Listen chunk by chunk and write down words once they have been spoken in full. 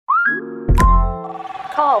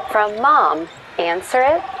call from Mom. Answer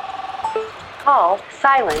it. Call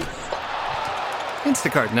silenced.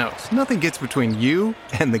 Instacart knows nothing gets between you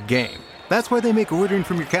and the game. That's why they make ordering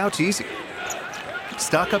from your couch easy.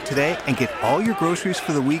 Stock up today and get all your groceries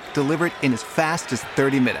for the week delivered in as fast as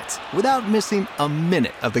 30 minutes without missing a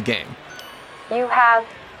minute of the game. You have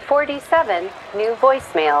 47 new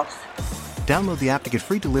voicemails. Download the app to get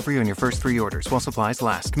free delivery on your first 3 orders while supplies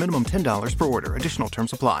last. Minimum $10 per order. Additional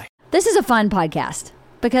terms apply. This is a fun podcast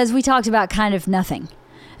because we talked about kind of nothing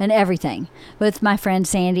and everything with my friend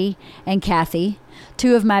Sandy and Kathy,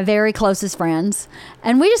 2 of my very closest friends,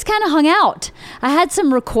 and we just kind of hung out. I had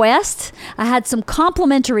some requests. I had some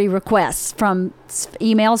complimentary requests from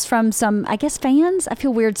emails from some, I guess, fans. I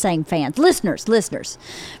feel weird saying fans. Listeners.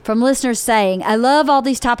 From listeners saying, I love all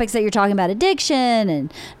these topics that you're talking about, addiction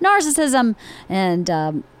and narcissism,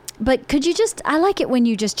 and but could you just, I like it when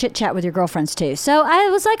you just chit chat with your girlfriends too. So I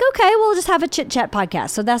was like, okay, we'll just have a chit chat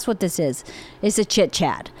podcast. So that's what this is. It's a chit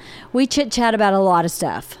chat. We chit chat about a lot of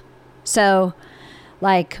stuff. So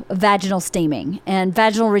like vaginal steaming and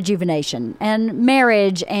vaginal rejuvenation and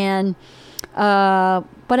marriage and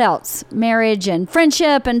what else? Marriage and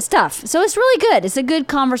friendship and stuff. So it's really good. It's a good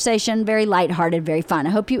conversation, very lighthearted, very fun.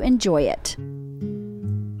 I hope you enjoy it.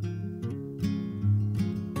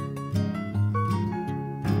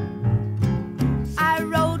 I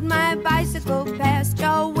rode my bicycle past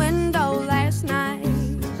your window last night.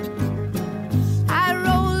 I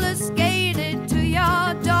roller skated to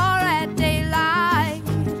your door at daylight.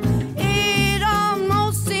 It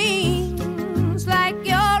almost seems like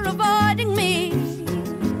you're avoiding me.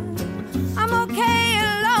 I'm okay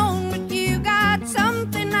alone, but you got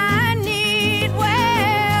something I need. Well,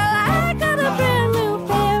 I got a brand new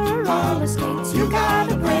pair of roller skates. You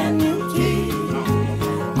got a brand new key.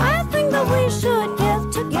 I think that we should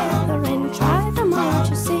get together and try them on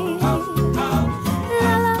to see. La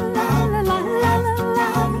la la la la la la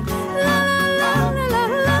la la la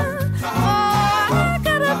la. Oh, I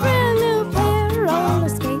got a brand new pair of roller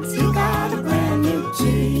skates. You got a brand new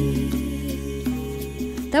key.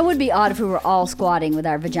 That would be odd if we were all squatting with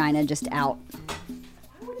our vagina just out.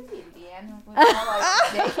 Why would it be, Leanne?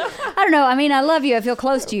 I don't know. I mean, I love you. I feel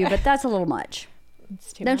close to you, but that's a little much.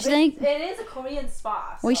 Don't you think? It is a Korean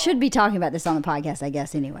spa. We should be talking about this on the podcast, I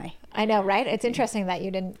guess, anyway. I know, right? It's interesting that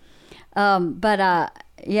you didn't. Yeah,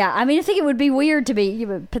 I mean, I think it would be weird to be, you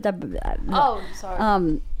would put that, Oh,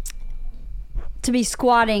 sorry. to be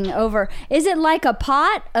squatting over. Is it like a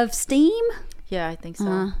pot of steam? Yeah, I think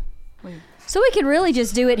so. So we could really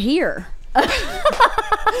just do it here.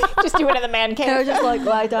 Just do it in the man cave. Just like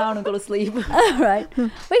lie down and go to sleep. Right. We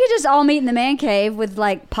could just all meet in the man cave with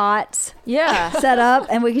like pots Yeah. set up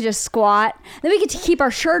and we could just squat. Then we could keep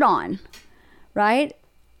our shirt on. Right?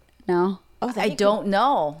 No. Oh, I don't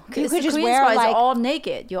know. You could just Korean wear, spa is like- all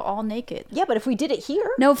naked. You're all naked. Yeah, but if we did it here,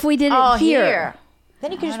 No, if we did it here.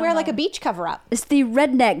 then you could just wear like a beach cover up. It's the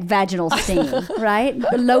redneck vaginal steam, right?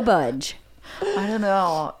 The low budge. I don't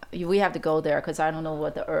know. We have to go there because I don't know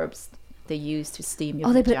what the herbs they use to steam your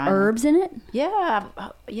Oh, they put vagina. herbs in it? Yeah.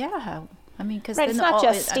 Yeah. I mean, because Right, it's not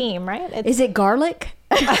just steam, right? It's, Is it garlic?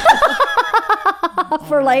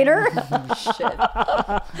 For later?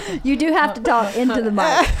 Shit. You do have to talk into the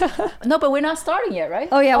mic. No, but we're not starting yet, right?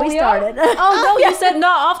 Oh, yeah, we are? started. Oh, no, you said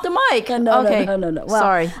not off the mic. No, okay. no. Well,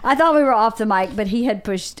 Sorry. I thought we were off the mic, but he had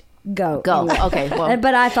pushed go. Go. Anyway. Okay, well.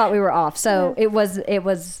 But I thought we were off. So it was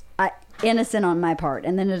innocent on my part.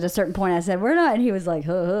 And then at a certain point I said, we're not. And he was like,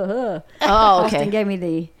 huh, huh, huh. Oh, Austin okay. gave me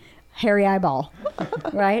the hairy eyeball.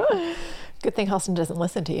 Right? good thing Halston doesn't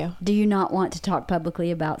listen to you. Do you not want to talk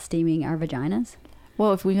publicly about steaming our vaginas?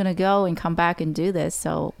 Well, if we're gonna go and come back and do this,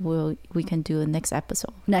 so we can do the next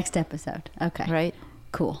episode. Next episode. Okay. Right?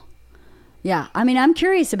 Cool. Yeah. I mean, I'm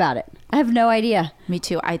curious about it. I have no idea. Me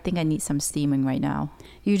too. I think I need some steaming right now.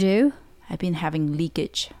 You do? I've been having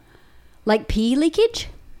leakage. Like pee leakage?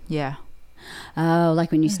 Yeah. Oh,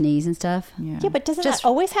 like when you sneeze and stuff? Yeah. Yeah, but doesn't Just- that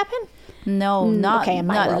always happen? No, not, okay, in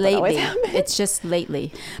my not world it always lately. happens. It's just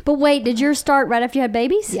lately. But wait, did yours start right after you had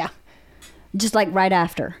babies? Yeah. Just like right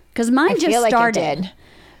after? Because mine I just feel like started. it did.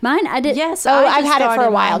 Mine, I did. Yes. Oh, I I've just had it for a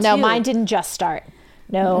started while. mine No, too. mine didn't just start.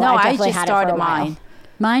 No, No, I I definitely just had started it for a while. mine.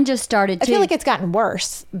 Mine just started too. I feel like it's gotten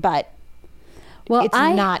worse, but well, it's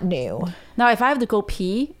not new. Now, if I have to go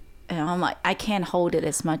pee, and I'm like, I can't hold it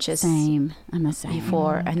as much as Same. I'm the same.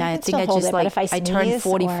 before. And I can think still I hold just it, but like, if I turned sneeze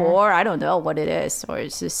 44. or- I don't know what it is. Or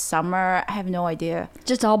it's just summer. I have no idea.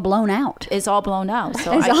 Just all blown out. It's all blown out.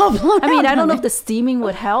 So It's all blown I mean, out, I don't know honey. if the steaming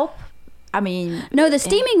would help. I mean, No, the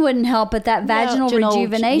steaming wouldn't help, but that vaginal vaginal-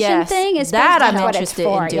 rejuvenation yes, thing is that supposed I'm to help. what it's interested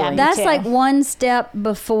for, in yeah. doing. That's too. like one step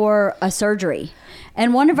before a surgery.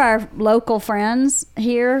 And one of our local friends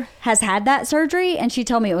here has had that surgery, and she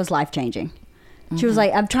told me it was life-changing. She was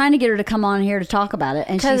like, I'm trying to get her to come on here to talk about it.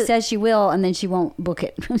 And she 'Cause- says she will, and then she won't book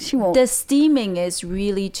it. She won't. The steaming is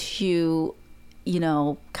really to,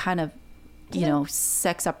 kind of,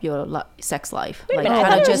 sex up your sex life. Wait a minute, I kinda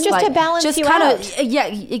thought it was just to balance you kinda, out. Yeah,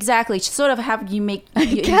 exactly. Sort of have you make.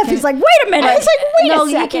 Kathy's like, wait a minute. It's like, wait no, a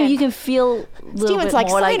second. you can feel a little Steven's bit like,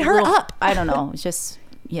 more sign like her little- up. I don't know. It's just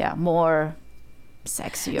more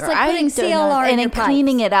sexier. It's like I putting don't know. CLR in and your then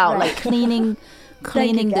cleaning pipes. it out, Right. like cleaning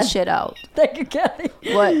the Kathy. shit out. Thank you, Kathy.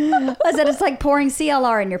 What? I said it's like pouring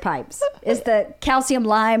CLR in your pipes. It's the calcium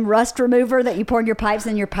lime rust remover that you pour in your pipes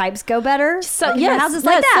and your pipes go better. So Like your yes, house is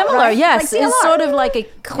like that, similar. right? Yes, Like it's CLR. sort of like a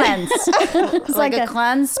cleanse. It's like like a a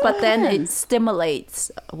cleanse, but then it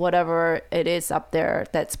stimulates whatever it is up there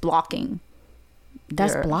that's blocking.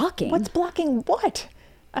 That's your- blocking. What's blocking what?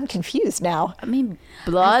 I'm confused now. I mean,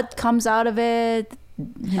 blood comes out of it.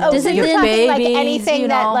 Oh, Does so it you're then- talking like babies, anything you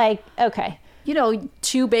that know. like okay.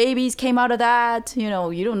 2 babies came out of that. You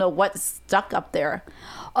don't know what's stuck up there.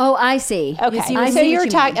 Oh, I see. Okay. see So what you're you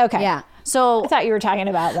talking mean. okay. Yeah. So I thought you were talking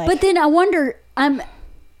about like But then I wonder,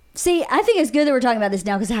 see, I think it's good that we're talking about this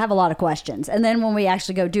now because I have a lot of questions. And then when we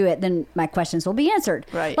actually go do it, then my questions will be answered.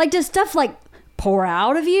 Right. Like, does stuff like pour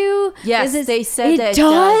out of you? yes, Is they said it that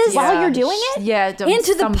does? While you're doing it? Yeah,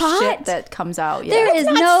 Into the some pot? shit that comes out. Yeah. There it's is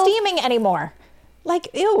not no. steaming anymore. Like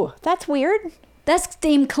ew, that's weird. That's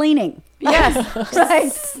steam cleaning. Yes, Right.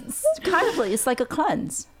 it's kind of like it's like a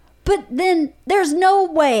cleanse. But then there's no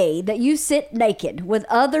way that you sit naked with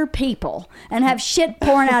other people and have shit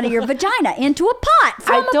pouring out of your vagina into a pot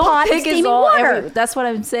from I a don't pot of think it's steaming all water. that's what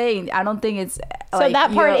I'm saying. I don't think it's So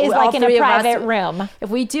that part is like in a private room.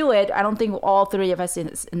 If we do it, I don't think all 3 of us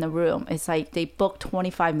in the room. It's like they book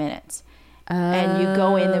 25 minutes. And you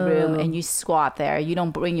go in the room and you squat there. You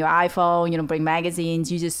don't bring your iPhone. You don't bring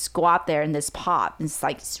magazines. You just squat there in this pot. It's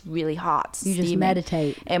like it's really hot. You just steaming.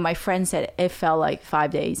 meditate. And my friend said it felt like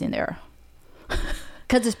 5 days in there.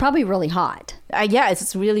 Because it's probably really hot. Yeah, it's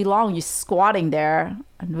just really long. You're squatting there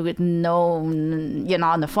with you're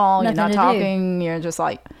not on the phone. Nothing you're to not do. talking. You're just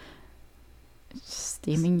like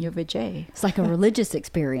steaming your vajay. It's like a religious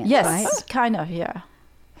experience, Yes, right? kind of. Yeah.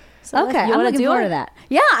 So Okay, you I'm wanna looking do forward it? to that.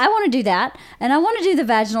 Yeah, I want to do that. And I want to do the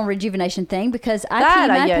vaginal rejuvenation thing because I That, pee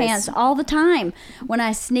my yes. pants all the time. When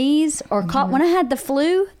I sneeze or cough, when I had the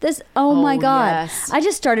flu, oh my Oh, God. yes. I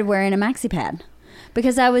just started wearing a maxi pad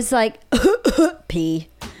because I was like, pee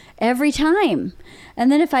every time.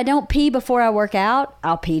 And then if I don't pee before I work out,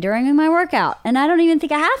 I'll pee during my workout. And I don't even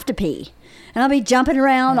think I have to pee. And I'll be jumping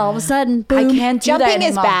around all of a sudden, boom. I can't do that Jumping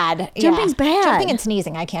is anymore. bad. Jumping's bad. Jumping and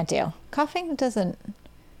sneezing I can't do. Coughing doesn't.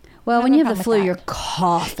 Well, when I you have have a the flu, problem you're with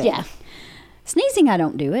coughing. Yeah. Sneezing, I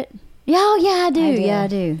don't do it. Yeah, oh, yeah, I do. do. Yeah, I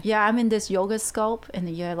do. Yeah, I'm in this yoga sculpt, and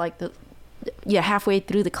you're like halfway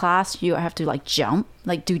through the class, you have to like jump,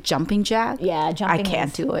 like do jumping jack. Yeah, jumping I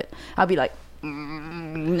can't is- do it. I'll be like,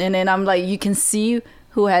 and then I'm like, you can see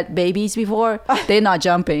who had babies before, they're not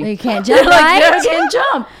jumping. You can't jump, Like, right? yeah, I can't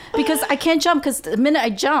jump because I can't jump because the minute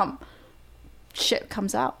I jump, shit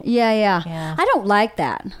comes out. Yeah, yeah. Yeah. I don't like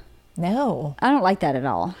that. No. I don't like that at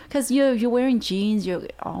all. Because you're wearing jeans, you're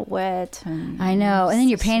all wet. And I know. And then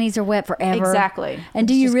your panties are wet forever. Exactly. And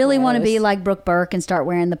do you just really want to be gross. like Brooke Burke and start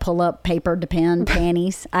wearing the pull-up paper depend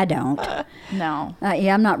panties? I don't. No.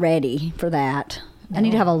 Yeah, I'm not ready for that. I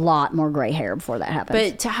need to have a lot more gray hair before that happens.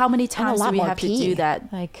 But to how many times do lot we more have to pee. do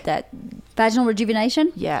that? Like- that, vaginal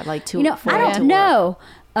rejuvenation? yeah, like to You know, for I it don't to work.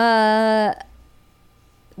 know.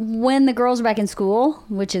 When the girls are back in school,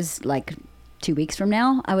 which is like 2 weeks from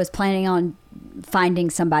now, I was planning on finding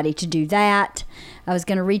somebody to do that. I was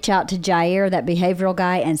going to reach out to Jair, that behavioral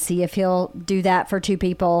guy, and see if he'll do that for 2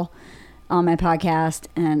 people on my podcast.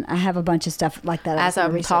 And I have a bunch of stuff like that. As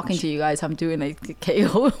I'm talking to you guys, I'm doing a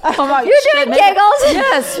Kegel. You're doing Kegels?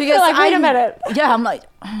 Yes, because like, wait a I'm- minute. Yeah, I'm like,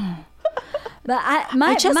 But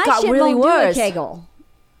my It just my got shit really won't worse. do a Kegel.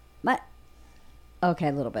 Okay,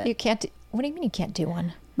 a little bit. You can't do. What do you mean you can't do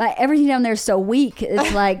one? Everything down there is so weak.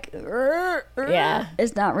 It's like, Yeah.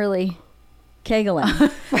 it's not really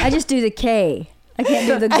Kegeling. I just do the K. I can't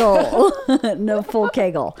do the goal. No full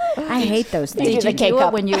Kegel. I hate those You things. do the did you do K-cup.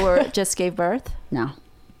 it when you were just gave birth? No.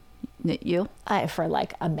 You? For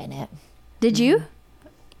like a minute. Did you?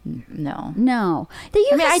 No. No. You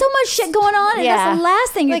mean, have I- so much shit going on, and that's the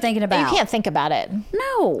last thing you're Like, thinking about. You can't think about it.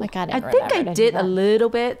 No. Like I I didn't think I remember to do did a that. little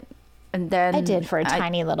bit, and then I did for a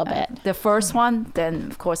tiny little bit. The first one, then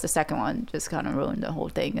of course the second one just kind of ruined the whole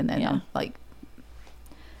thing, and then Yeah. I'm like,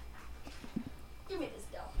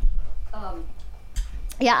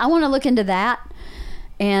 Yeah, I want to look into that.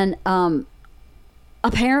 And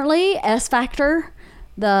apparently, S Factor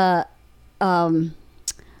the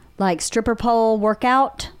like stripper pole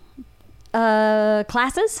workout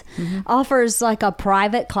classes offers like a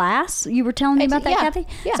private class. You were telling me about that, yeah. Kathy?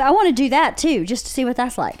 Yeah. So I want to do that too, just to see what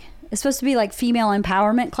that's like. It's supposed to be like female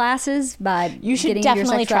empowerment classes by You should getting into your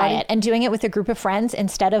definitely try sexuality. it. And doing it with a group of friends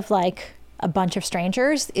instead of like a bunch of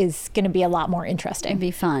strangers is going to be a lot more interesting. It'd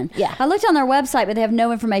be fun. Yeah. I looked on their website, but they have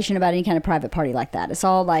no information about any kind of private party like that. It's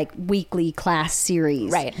all like weekly class series.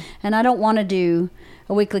 Right. And I don't want to do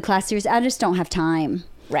a weekly class series. I just don't have time.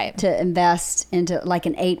 Right. To invest into like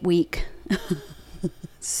an 8-week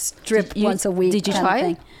strip once a week. Did you kind of try it?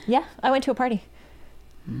 thing. Yeah, I went to a party.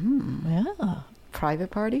 Yeah.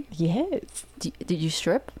 Private party? Yes. Did you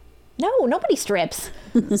strip? No, nobody strips.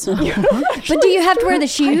 But do you have to wear the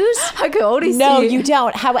shoes? I could only No, see you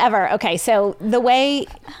don't. However, okay, so the way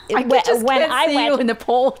I when just when can't I see went, you in the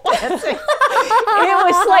pole dancing. it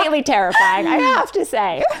was slightly terrifying, I have to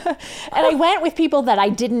say. And I went with people that I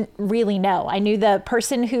didn't really know. I knew the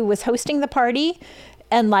person who was hosting the party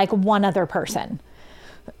and like one other person.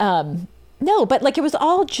 No, but like it was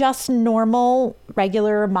all just normal,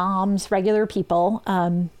 regular moms, regular people.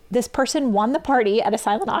 This person won the party at a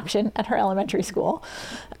silent auction at her elementary school.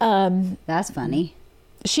 That's funny.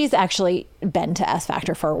 She's actually been to S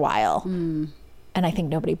Factor for a while. And I think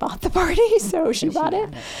nobody bought the party, so she bought it.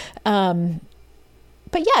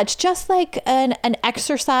 But yeah, it's just like an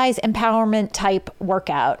exercise empowerment type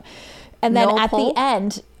workout. And then No at pole? the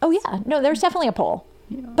end, oh yeah, no, there's definitely a pole.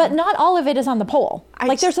 But not all of it is on the pole.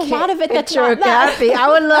 Like there's a lot of it that's not that. Kathy. I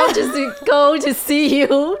would love just to go to see you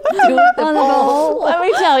do the pole. Let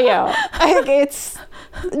me tell you, it's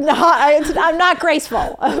not. I'm not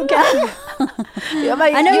graceful. Okay.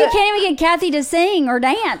 I know you can't even get Kathy to sing or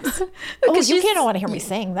dance. Oh, you can't want to hear me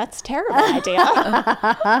sing. That's a terrible idea.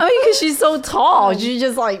 I mean, because she's so tall. She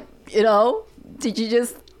just like, did you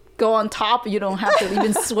just go on top? You don't have to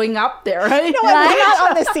even swing up there, right? No, I'm not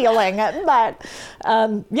on the ceiling, but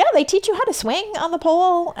yeah, they teach you how to swing on the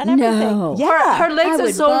pole and everything. No. Yeah, Her legs I are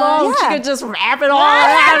would so buzz. long, she Yeah. could just wrap it all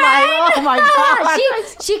around. Like, oh my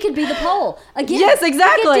god! she could be the pole. Again, Yes, we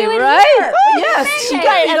exactly. could do it Right? here. Yes. She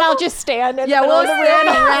right, and I'll just stand. In Yeah, the we'll middle of the stand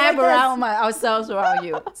room. and wrap around ourselves around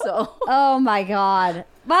you. So Oh my God.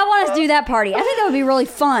 Well, I want us to do that party. I think that would be really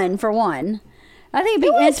fun for one. I think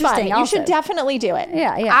it'd be It's fun. interesting. You also. should definitely do it.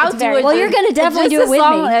 Yeah, yeah. I'll It's do it Well, just- you're going to definitely just do it as with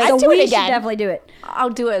long me. as- So I'd do we it should again. definitely do it. I'll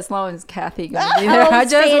do it as long as Kathy gonna be there. Oh, I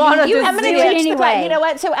just Sandy, wanted you to have I'm to going do to it teach the class. anyway. You know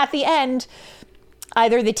what? So at the end,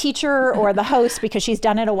 either the teacher or the host, because she's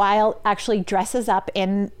done it a while, actually dresses up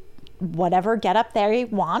in whatever getup they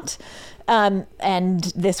want. And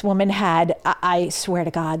this woman had, I swear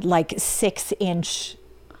to God, like 6-inch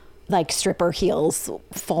like stripper heels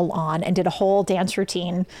full on, and did a whole dance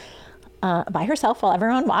routine by herself while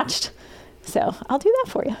everyone watched. So I'll do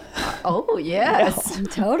that for you. Oh yes.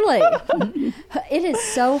 Totally. It is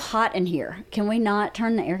so hot in here. Can we not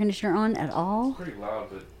turn the air conditioner on at all? Pretty loud,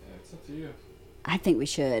 but it's up to you. I think we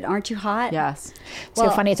should. Aren't you hot? Yes. So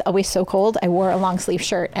Well- funny, it's always so cold. I wore a long sleeve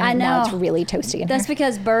shirt, and I now it's know. really toasty in That's here.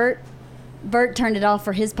 because Bert turned it off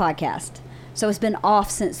for his podcast. So it's been off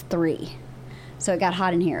since 3. So it got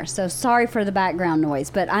hot in here. So sorry for the background noise,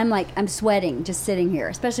 but I'm sweating just sitting here,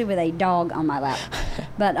 especially with a dog on my lap.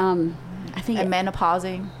 But I think And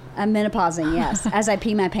menopausing. I'm menopausing, yes, as I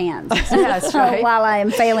pee my pants. That's right. While I am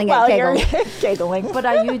failing at While you're Kegel. giggling. But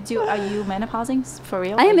are you menopausing for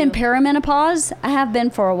real? I am Are in you- perimenopause. I have been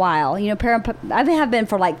for a while. You know, I have been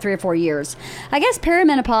for like 3 or 4 years. I guess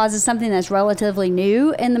perimenopause is something that's relatively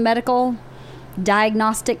new in the medical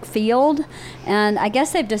diagnostic field, and I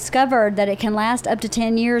guess they've discovered that it can last up to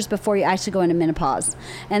 10 years before you actually go into menopause.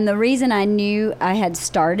 And the reason I knew I had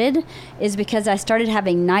started is because I started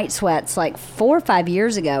having night sweats like 4 or 5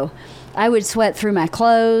 years ago. I would sweat through my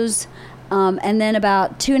clothes. And then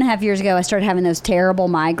about 2.5 years ago, I started having those terrible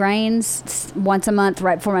migraines once a month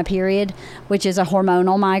right before my period, which is a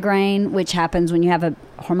hormonal migraine, which happens when you have a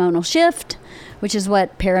hormonal shift, which is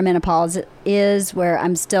what perimenopause is, where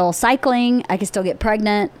I'm still cycling. I can still get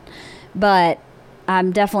pregnant, but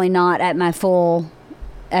I'm definitely not at my full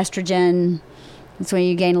estrogen. It's when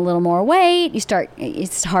you gain a little more weight.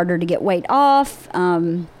 It's harder to get weight off.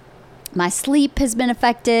 My sleep has been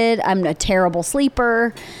affected. I'm a terrible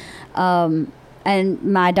sleeper. And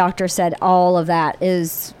my doctor said all of that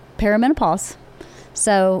is perimenopause.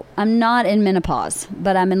 So I'm not in menopause,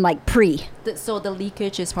 but I'm in like pre. So the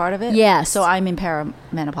leakage is part of it? Yes. So I'm in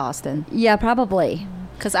perimenopause then. Yeah, probably.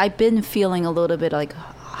 Because I've been feeling a little bit like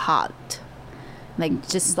hot. Like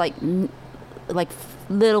just like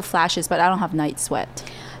little flashes, but I don't have night sweat.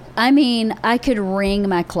 I mean, I could wring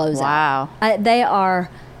my clothes out. Wow. They are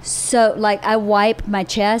so like I wipe my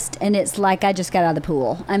chest and it's like I just got out of the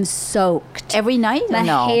pool. I'm soaked. Every night? My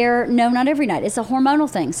No. hair, no, not every night. It's a hormonal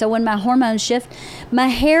thing. So when my hormones shift, my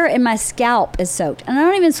hair and my scalp is soaked. And I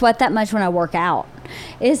don't even sweat that much when I work out.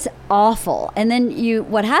 It's awful. And then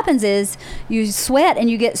what happens is you sweat and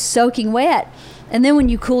you get soaking wet. And then when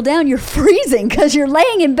you cool down, you're freezing because you're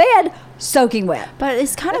laying in bed soaking wet. But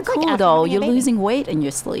it's kind of That's like cool after though. having a You're baby. losing weight in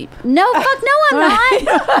your sleep. No, fuck no, I'm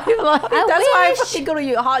not. That's why I wish. fucking go to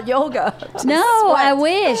your hot yoga. No, Sweat. I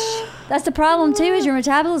wish. That's the problem too, is your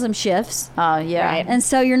metabolism shifts. Yeah. Right. And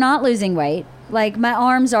so you're not losing weight. Like my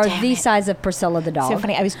arms are the size of Priscilla the dog. So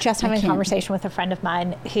funny. I was just having a can't. conversation with a friend of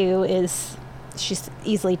mine she's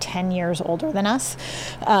easily 10 years older than us.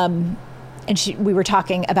 And we were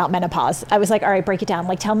talking about menopause. I was like, all right, break it down.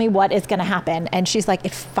 Like, tell me what is going to happen. And she's like,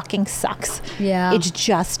 it fucking sucks. Yeah. It's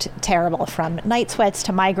just terrible, from night sweats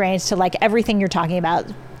to migraines to like everything you're talking about,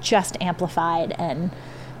 just amplified. And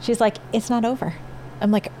she's like, it's not over. I'm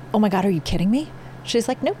like, oh my God, are you kidding me? She's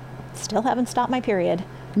like, nope, still haven't stopped my period.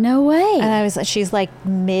 No way. And she's like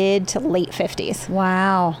mid to late 50s.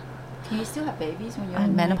 Wow. Can you still have babies when you're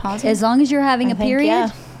in menopause? As long as you're having I a think, period,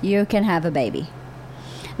 yeah. you can have a baby.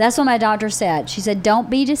 That's what my doctor said. She said, don't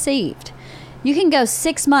be deceived. You can go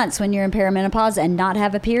 6 months when you're in perimenopause and not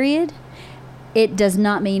have a period. It does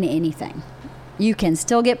not mean anything. You can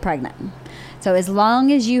still get pregnant. So as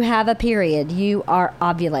long as you have a period, you are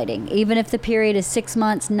ovulating, even if the period is 6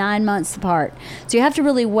 months, 9 months apart. So you have to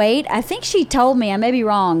really wait. I think she told me, I may be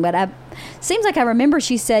wrong, but seems like I remember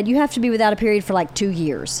she said you have to be without a period for like 2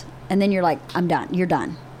 years. And then you're like, I'm done. You're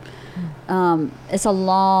done. It's a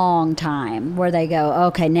long time where they go,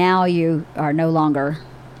 okay, now you are no longer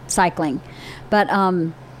cycling. But,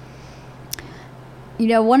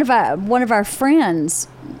 one of our friends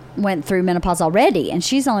went through menopause already, and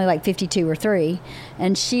she's only like 52 or 3.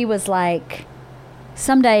 And she was like,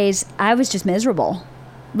 some days I was just miserable,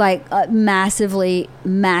 like massively,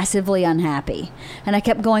 massively unhappy. And I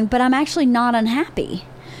kept going, but I'm actually not unhappy.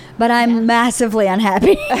 But I'm massively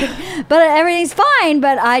unhappy. But everything's fine,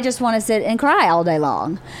 but I just want to sit and cry all day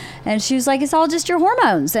long. And she was like, it's all just your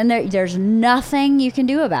hormones. And there's nothing you can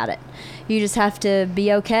do about it. You just have to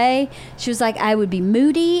be okay. She was like, I would be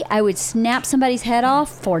moody. I would snap somebody's head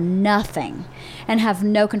off for nothing and have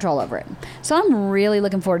no control over it. So I'm really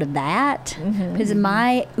looking forward to that, because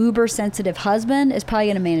my uber sensitive husband is probably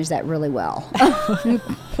going to manage that really well.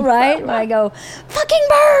 Right? When I go, fucking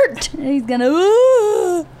Bert! And he's going to,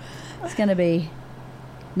 ooh. It's going to be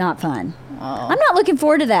not fun. I'm not looking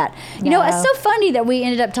forward to that. You know, it's so funny that we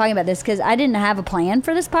ended up talking about this, because I didn't have a plan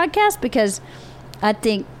for this podcast, because I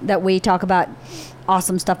think that we talk about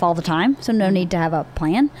awesome stuff all the time, so no need to have a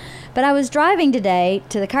plan. But I was driving today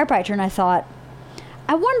to the chiropractor, and I thought,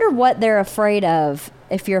 I wonder what they're afraid of,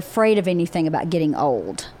 if you're afraid of anything about getting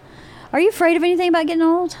old. Are you afraid of anything about getting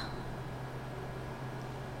old?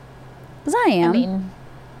 Because I am. I mean,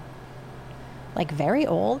 like very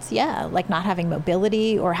old, yeah. Like not having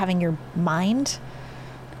mobility, or having your mind,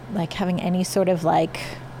 like having any sort of like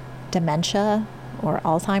dementia or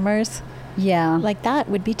Alzheimer's. Yeah. Like that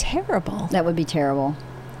would be terrible. That would be terrible.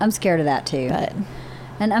 I'm scared of that too. But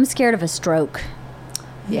And I'm scared of a stroke.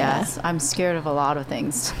 Yes, I'm scared of a lot of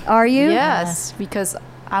things. Are you? Yes, because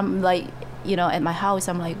I'm like, at my house,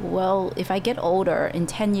 I'm like, well, if I get older in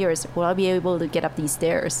 10 years, will I be able to get up these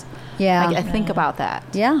stairs? Yeah. I think about that.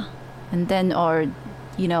 Yeah. And then,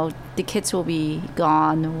 the kids will be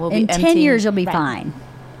gone. We'll In be 10 empty. years, you'll be Right. fine.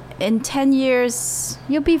 In 10 years,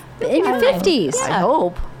 You'll be in your 50s. I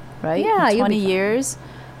hope, right? Yeah, In you'll be 20 fine. years,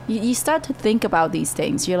 you start to think about these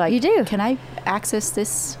things. You're like, You do. Can I access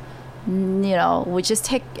this? We just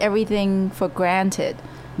take everything for granted.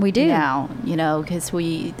 We do. Now, because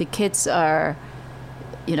the kids are,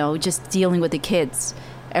 just dealing with the kids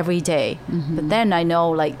every day. Mm-hmm. But then I know,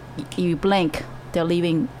 like, you blink, they're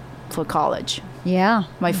leaving for college. Yeah.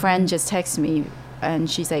 My friend just texted me, and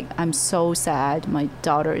she's like, I'm so sad. My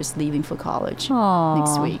daughter is leaving for college Aw.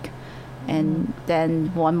 next week. And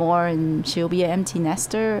then one more, and she'll be an empty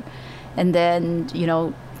nester. And then,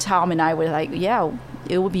 Tom and I were like, yeah,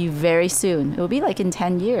 it will be very soon. It will be like in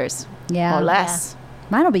 10 years Yeah. or less.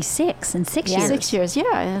 Mine will be 6 in 6 years. 6 years,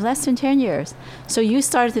 yeah, in less than 10 years. So you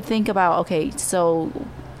started to think about, okay, so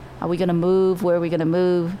are we going to move? Where are we going to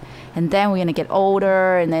move? And then we're going to get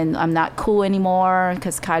older, and then I'm not cool anymore,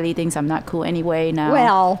 because Kylie thinks I'm not cool anyway now.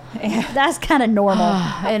 Well, that's kind of normal.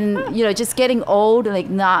 And, just getting old, like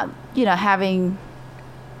not, having,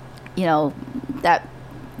 that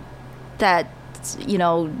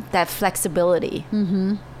flexibility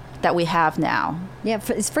that we have now. Yeah,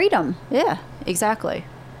 it's freedom. Yeah, exactly.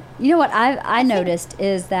 You know what I noticed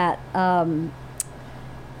is that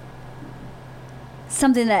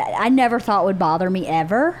something that I never thought would bother me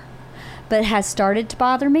ever, but has started to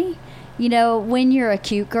bother me. You know, when you're a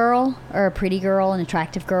cute girl or a pretty girl, an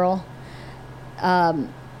attractive girl,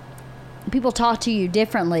 people talk to you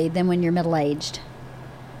differently than when you're middle-aged.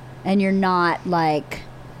 And you're not like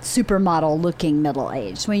supermodel looking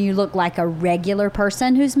middle-aged. When you look like a regular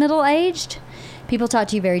person who's middle-aged, people talk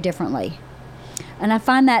to you very differently. And I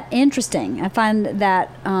find that interesting. I find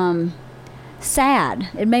that sad.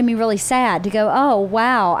 It made me really sad to go, oh,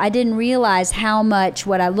 wow, I didn't realize how much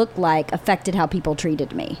what I looked like affected how people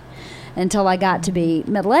treated me until I got to be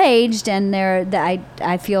middle-aged, and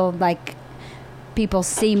I feel like people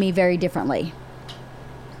see me very differently.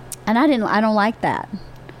 And I don't like that.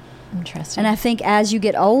 Interesting. And I think as you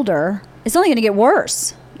get older, it's only going to get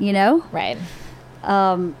worse, you know? Right.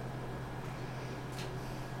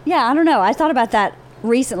 Yeah, I don't know. I thought about that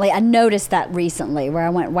recently. I noticed that recently where I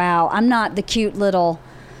went, wow, I'm not the cute little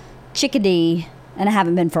chickadee, and I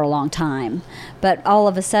haven't been for a long time. But all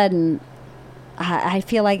of a sudden, I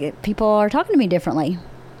feel like people are talking to me differently.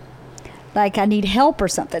 Like I need help or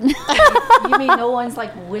something. You mean no one's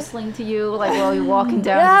like whistling to you, like while you're walking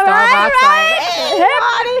down the Starbucks?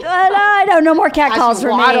 I know, no more cat calls for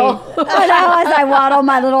waddle. me. I know, as I waddle,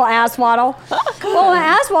 my little ass waddle. Well, my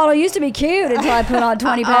ass waddle used to be cute until I put on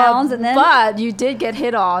 20 pounds, and then. But you did get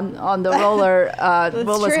hit on the roller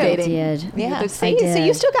true. skating. I did. Yeah. I See, did. so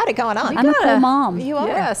you still got it going on. I'm a cool mom. You are.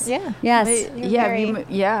 Yes. Yeah. Yes.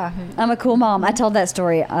 Yeah. I'm a cool mom. I told that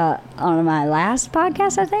story on my last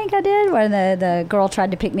podcast, I think I did, where the girl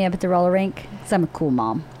tried to pick me up at the roller rink. So I'm a cool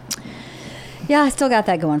mom. Yeah, I still got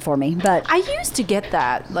that going for me. But I used to get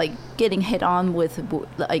that, like getting hit on with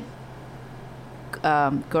like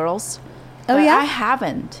girls. Oh, But yeah? I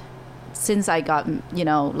haven't since I got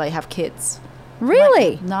like have kids.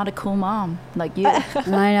 really, Like, not a cool mom like you.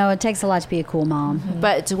 I know it takes a lot to be a cool mom.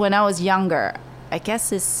 But when I was younger, I guess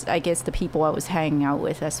the people I was hanging out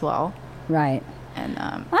with as well. Right. And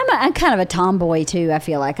I'm kind of a tomboy too. I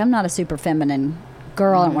feel like I'm not a super feminine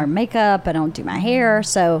girl. I don't wear makeup. I don't do my hair.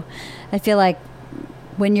 So I feel like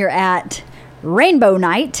when you're at Rainbow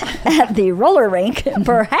Night at the roller rink,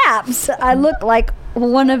 perhaps I look like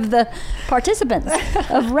one of the participants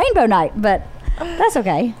of Rainbow Night. But that's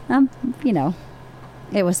okay.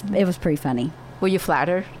 It was pretty funny. were you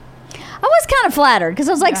flattered? I was kind of flattered because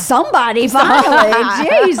I was like, somebody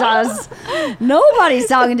finally, Jesus, nobody's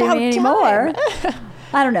talking to me anymore.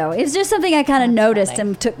 I don't know. It's just something I kind of noticed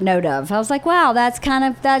and took note of. I was like, wow,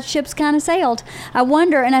 that ship's kind of sailed. I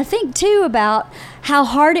wonder, and I think too about how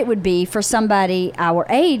hard it would be for somebody our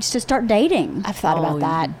age to start dating. I've thought about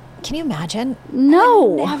that. Can you imagine?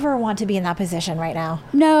 No. I never want to be in that position right now.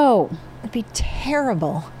 No, It'd be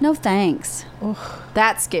terrible. no thanks.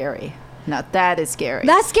 That's scary. No, that is scary.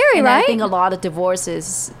 That's scary, and right? I think a lot of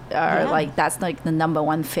divorces are like, that's like the number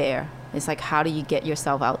one fear. It's like, how do you get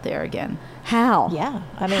yourself out there again? How? Yeah.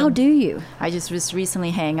 I mean, How do you? I just was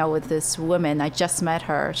recently hanging out with this woman. I just met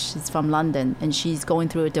her. She's from London, and she's going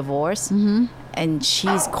through a divorce. Mm-hmm. And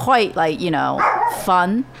she's quite like,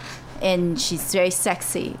 fun, and she's very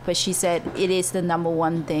sexy. But she said it is the number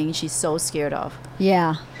one thing she's so scared of,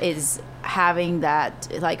 Yeah. is having that,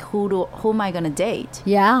 like, who am I going to date?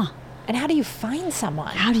 Yeah. and how do you find someone?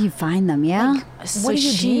 How do you find them? Yeah. So What do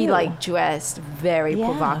you she do? like dressed very Yeah.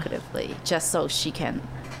 provocatively just so she can,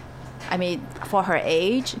 I mean, for her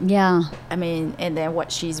age, Yeah. I mean, and then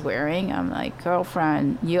what she's wearing, I'm like,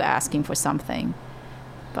 girlfriend, you're asking for something.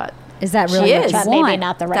 But Is that She really what is. you But want? maybe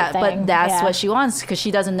not the right thing. but that's Yeah. what she wants, because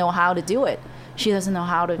she doesn't know how to do it. She doesn't know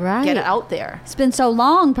how to Right. get it out there. It's been so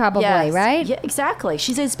long, probably, Yes. right? Yeah, exactly.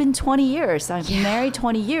 She said it's been 20 years. I've been married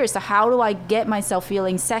 20 years. So how do I get myself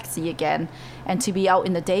feeling sexy again and to be out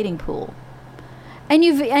in the dating pool? And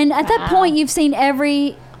at that point, you've seen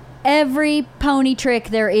every pony trick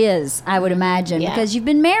there is, I would imagine, Yeah. because you've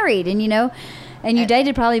been married and and you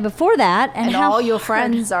dated probably before that, and how all your hard-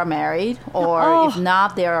 friends are married, or Oh. if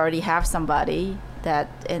not, they already have somebody that,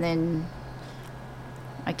 and then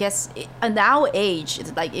I guess at our age,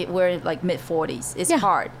 it's like we're like mid 40s. It's Yeah.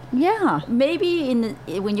 hard. Yeah. Maybe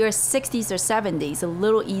when you're 60s or 70s, a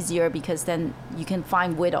little easier, because then you can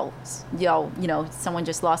find widows. Someone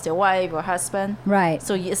just lost their wife or husband. Right.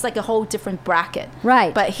 So it's like a whole different bracket.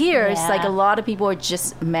 Right. But here, it's like Yeah. a lot of people are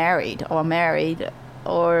just married,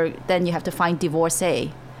 or then you have to find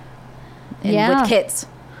divorcee. And Yeah. with kids.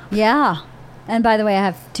 Yeah. And by the way, I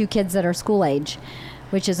have 2 kids that are school age,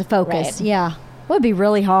 which is a focus. Right. Yeah. Would be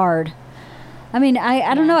really hard. I mean,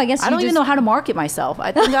 I don't know. I guess I don't even know how to market myself.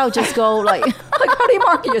 I think I'll just go like how do you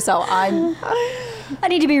market yourself? I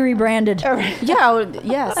need to be rebranded.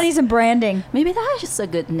 Yes. I need some branding. Maybe that's just a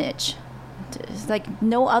good niche. It's like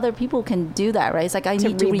no other people can do that, right? It's like I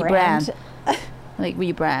need to rebrand. Like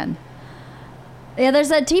rebrand. Yeah,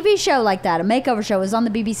 there's a TV show like that, a makeover show. It was on the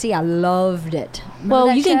BBC. I loved it. Remember Well,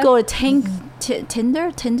 that you can show? go to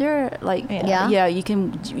Tinder, like Yeah. you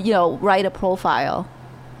can write a profile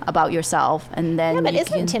about yourself, and then Yeah, but you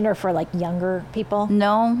isn't can, Tinder for like younger people?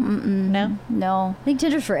 no, No. I think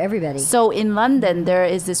Tinder's for everybody. So in London, there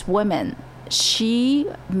is this woman. She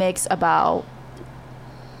makes about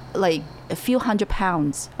like a few £100,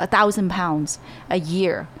 £1,000 a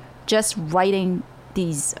year, just writing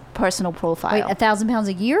these personal profiles. Wait, £1,000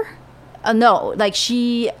 a year No, like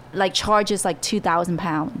she like charges like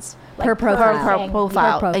 £2,000 per profile. per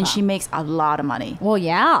profile, Per and she makes a lot of money. Well,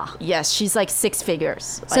 yeah. Yes, she's like 6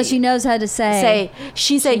 figures. So she knows how to say.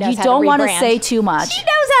 She said knows you how to don't want to rebrand. say too much. She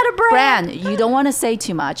knows how to brand. You don't want to say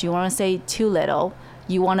too much. You want to say too little.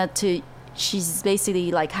 You want to. She's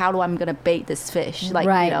basically like, how do I'm gonna bait this fish? Like,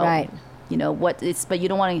 Right, you know, right. You know what? It's but you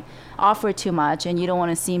don't want to offer too much, and you don't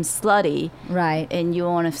want to seem slutty, Right. and you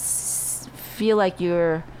want to feel like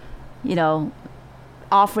you're,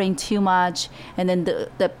 offering too much, and then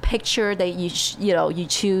the picture that you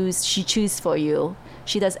choose, she chooses for you.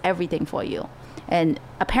 She does everything for you, and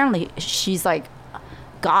apparently she's like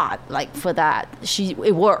God, like for that.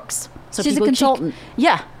 It works. So She's a consultant.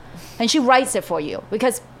 Yeah, and she writes it for you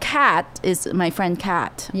because Kat is my friend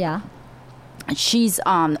Kat. Yeah. And she's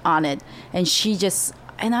on it, and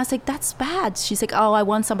and I was like, that's bad. She's like, oh, I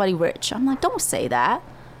want somebody rich. I'm like, don't say that.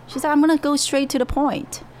 She's like, I'm gonna go straight to the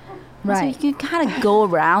point. Right. So you can kind of go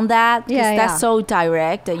around that because Yeah, that's yeah. so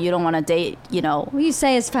direct that you don't want to date. What you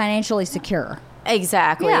say is financially secure.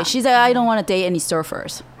 Exactly. Yeah. She's like, I don't want to date any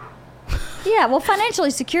surfers. Yeah, well, financially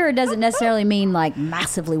secure doesn't necessarily mean like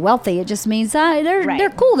massively wealthy. It just means they're Right. they're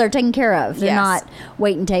cool. They're taken care of. They're Yes. not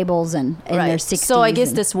waiting tables and in their 60s. So I guess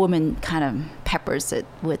and- this woman kind of peppers it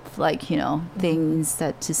with like, things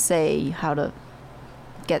that to say how to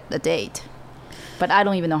get a date. But I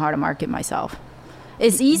don't even know how to market myself.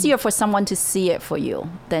 It's easier for someone to see it for you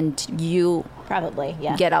than you Probably,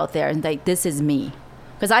 yeah. get out there and like, this is me.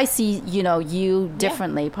 Because I see, you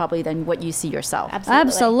differently probably than what you see yourself.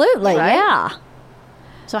 Absolutely, Right? yeah.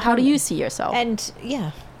 So how do you see yourself? And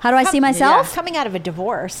yeah. How do I see myself? Coming out of a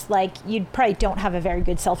divorce, like you probably don't have a very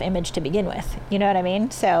good self-image to begin with. You know what I mean?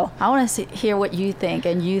 So I want to hear what you think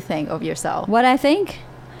and you think of yourself. What I think?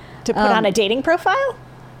 to put on a dating profile,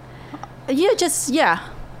 Yeah.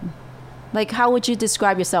 Like, how would you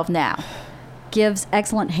describe yourself now? Gives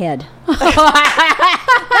excellent head.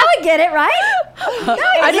 That would get it, right?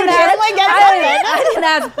 I didn't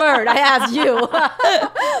ask Bird. I asked you.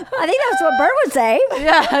 I think that's what Bert would say.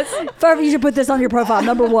 Yes. Ferb, you should put this on your profile,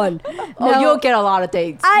 number one. Oh, No, you'll get a lot of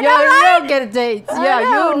dates. I know, Yeah, right? you'll get dates. I Yeah,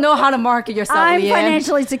 know. you know how to market yourself, I'm Leanne.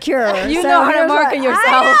 financially secure. You so know how to here's market what- yourself.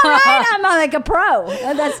 I know, right? I'm like a pro.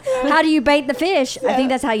 That's how do you bait the fish? I think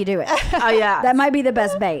that's how you do it. Oh, yeah. That might be the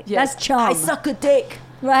best bait. Yes. That's chum. I suck a dick.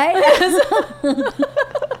 Right?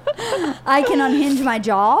 I can unhinge my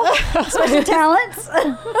jaw. Special talents.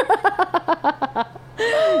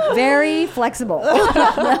 Very flexible.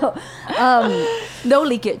 No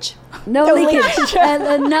leakage. No leakage.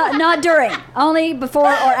 Not during. Only before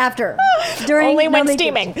or after. During. only no when leakage.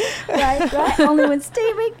 steaming. Right. Only when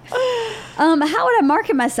steaming. How would I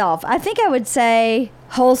market myself? I think I would say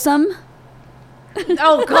wholesome.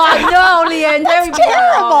 Oh, God, no, Leanne. That's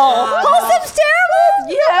terrible. Wholesome's terrible.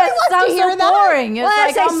 Yeah, it sounds hear so that. boring. It's Well, I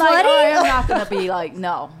like, say I'm like, slutty. I'm not going to be like,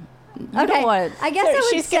 no. You Okay. don't want I guess I would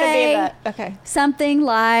she's gonna be say that. Okay. something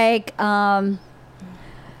like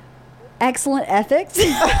excellent ethics.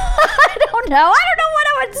 I don't know what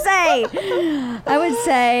I would say. I would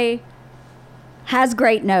say has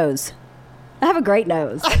great nose. I have a great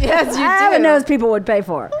nose. Yes, you I have a do. nose people would pay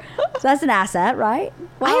for. So that's an asset, right?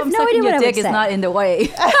 I have no idea what your I dick would is say. not in the way.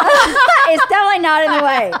 It's definitely not in the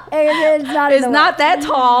way. It's not in It's the not way. that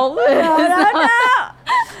tall. No.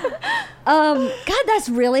 God, that's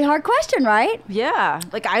a really hard question, right? Yeah.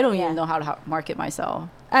 Like, I don't even know how to market myself.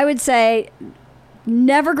 I would say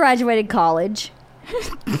never graduated college.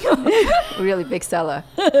 Really big seller.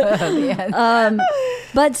 Leanne.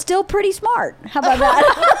 But still pretty smart. How about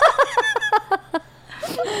that?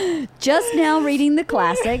 Just now reading the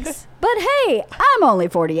classics. But hey, I'm only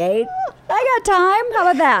 48. I got time. How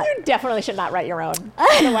about that? You definitely should not write your own.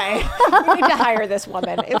 By the way, you need to hire this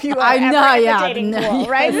woman if you are I ever know, in yeah. the dating No, pool,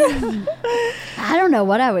 right? I don't know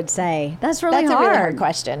what I would say. That's really That's hard. a really hard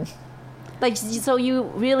question. Like, so you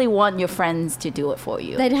really want your friends to do it for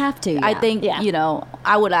you. They'd have to. I yeah. think, Yeah. you know,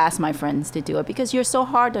 I would ask my friends to do it because you're so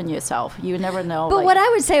hard on yourself. You never know. But like, what I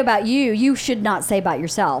would say about you, you should not say about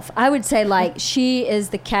yourself. I would say, like, she is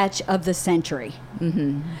the catch of the century.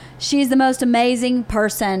 Mm-hmm. She's the most amazing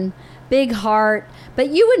person, big heart. But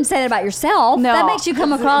you wouldn't say that about yourself. No. That makes you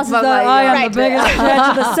come across as though But like, I am right. the biggest catch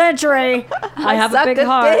of the century. I have a suck big a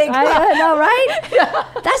heart. dick. I know,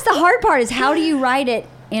 right? That's the hard part is how do you write it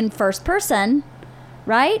in first person,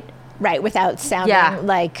 right? Right, without sounding Yeah.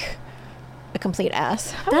 like a complete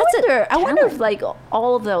ass. I wonder if talent. like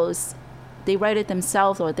all of those, they write it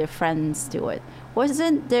themselves or their friends do it.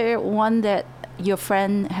 Wasn't there one that your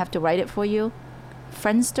friend have to write it for you?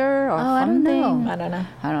 Friendster or I don't something? know. I don't know.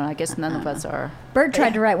 I don't know. I guess none of us are. Bert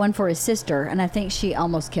tried to write one for his sister, and I think she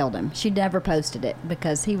almost killed him. She never posted it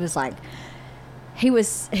because he was like, he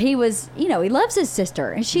was, you know, he loves his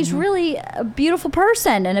sister, and she's really a beautiful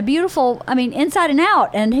person and a beautiful, I mean, inside and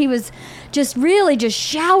out. And he was just really just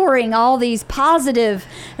showering all these positive,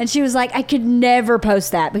 and she was like, I could never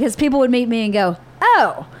post that because people would meet me and go,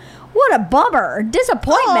 oh, what a bummer,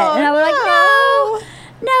 disappointment. Oh, and I was like,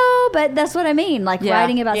 no, but that's what I mean. Like Yeah.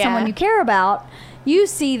 writing about Yeah. someone you care about, you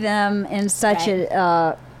see them in such Right.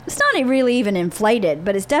 a, it's not really even inflated,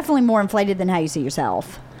 but it's definitely more inflated than how you see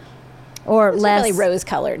yourself. Or It's less. really rose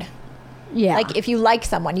colored. Yeah. Like if you like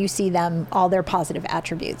someone, you see them all their positive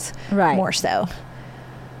attributes. Right. More so.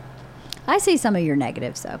 I see some of your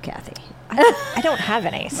negatives though, Kathy. I don't have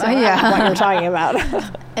any. So I don't yeah. know what you're talking about.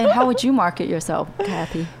 And how would you market yourself,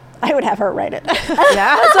 Kathy? I would have her write it.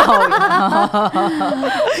 Yeah. So,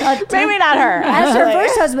 Maybe not her. As her actually.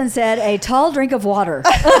 first husband said, a tall drink of water.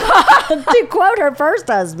 To quote her first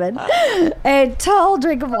husband, a tall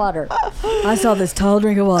drink of water. I saw this tall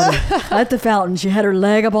drink of water at the fountain. She had her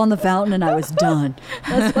leg up on the fountain, and I was done.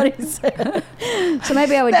 That's what he said. So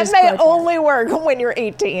maybe I would That just may quote only work when you're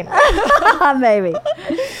 18. that. Maybe.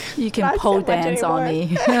 you can Not pole so much dance on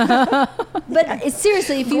anymore. me. But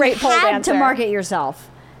seriously, if you Great pole had dancer. to market yourself,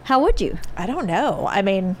 how would you? I don't know. I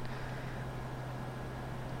mean,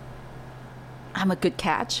 I'm a good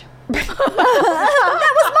catch. That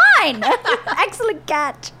was mine. Excellent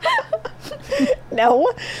catch.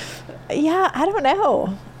 no. Yeah, I don't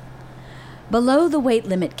know. Below the weight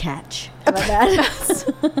limit catch. How about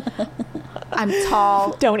that? I'm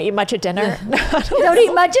tall. Don't eat much at dinner. Don't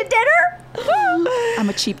eat much at dinner. I'm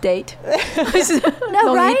a cheap date. No,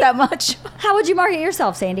 Don't right? eat that much. How would you market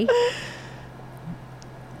yourself, Sandy?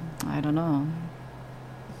 I don't know.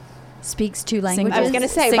 Speaks two Single- languages. I was gonna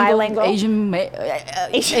say single bilingual. Asian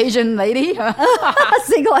lady, A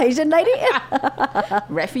single Asian lady,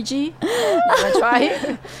 refugee. You wanna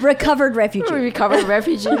try? recovered refugee, Recovered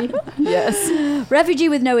refugee. Yes. refugee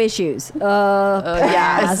with no issues.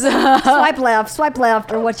 Yes. Swipe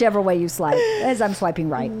left, or whichever way you swipe. As I'm swiping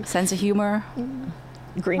right. Sense of humor.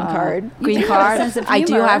 Green card. Green do have a card. sense of I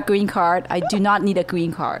do humor. have green card. I do not need a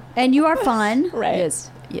green card. And you are fun. Right. Yes.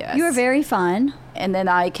 Yes. You are very fun. And then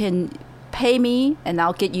I can pay me, and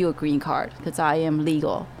I'll get you a green card because I am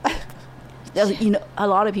legal. You know, a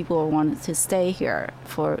lot of people want to stay here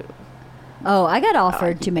for Oh, I got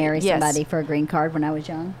offered to marry yes. somebody for a green card when I was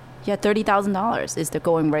young. $30,000 is the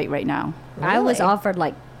going rate right now. I was Really? offered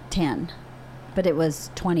like 10, but it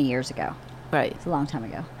was 20 years ago. Right. It's a long time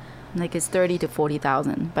ago. Like it's 30 to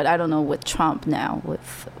 40,000. But I don't know with Trump now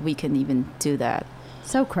if we can even do that.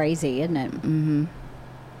 So crazy, isn't it? Mm-hmm.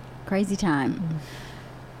 Crazy time.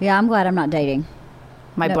 Yeah, I'm glad I'm not dating.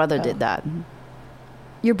 My No, brother oh. did that.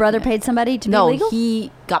 Your brother paid somebody to No, be legal?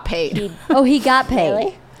 he got paid. Oh, he got paid.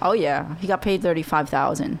 Really? Oh yeah, he got paid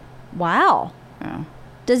 35,000. Wow. Yeah.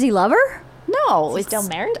 Does he love her? No, Is he still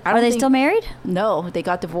married? I Are don't they think- still married? No, they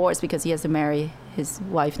got divorced because he has to marry his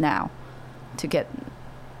wife now to get.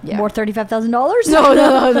 Yeah. More $35,000?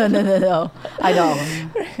 No. I know.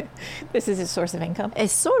 This is his source of income.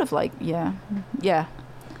 It's sort of like yeah.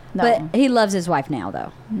 No. But he loves his wife now,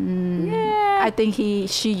 though. I think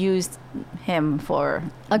she used him for.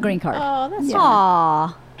 A green card. Oh, that's Yeah.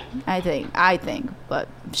 Aw. I think, but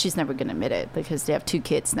she's never gonna admit it because they have 2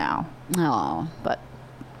 kids now. Aw. But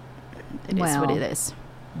it is what Well. it is.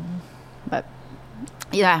 But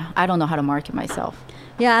yeah, I don't know how to market myself.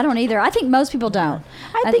 Yeah, I don't either. I think most people don't.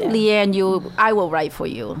 I think Leanne, I will write for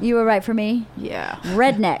you. You were right for me. Yeah,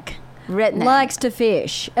 Redneck. redneck, Likes to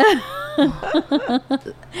fish.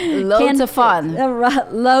 loads of fun.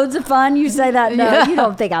 Loads of fun. You say that? No, Yeah. you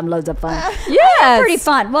don't think I'm loads of fun. Yes, Pretty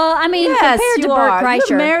fun. Well, I mean, Yes, compared to you Bert are. Kreischer.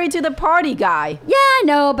 You're married to the party guy. Yeah, I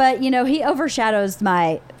know, but you know, he overshadows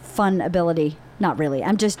my fun ability. Not really.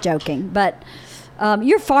 I'm just joking. But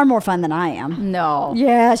you're far more fun than I am. No,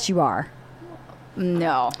 Yes, you are.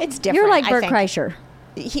 No. It's different. You're like I Bert think. Kreischer.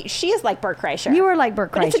 She is like Bert Kreischer. You were like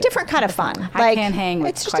Bert Kreischer. But it's a different kind of fun. I can't hang with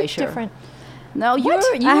it's just a Kreischer. different. No, you I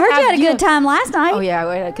heard you had a good time last night. Oh, yeah,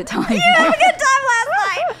 we had a good time. You had a good time last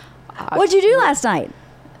night. What'd you do last night?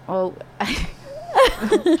 Oh,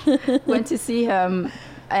 went to see him,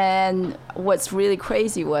 and what's really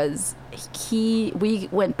crazy was we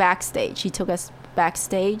went backstage. He took us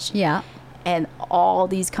backstage. Yeah. And all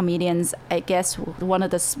these comedians, I guess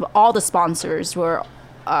all the sponsors were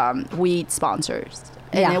weed sponsors.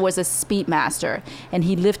 And Yeah. it was a Speedmaster. And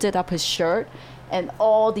he lifted up his shirt, and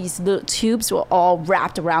all these little tubes were all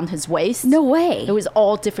wrapped around his waist. No way. It was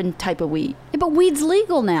all different type of weed. Yeah, but weed's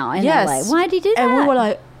legal now in Yes. LA. Why did he do that? And we were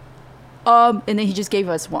like, and then he just gave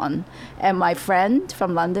us one. And my friend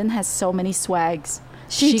from London has so many swags.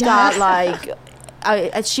 She got does?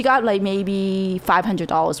 like, she got like maybe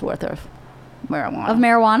 $500 worth of marijuana. Of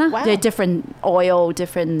marijuana? Wow. They're different oil,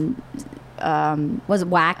 different. Was it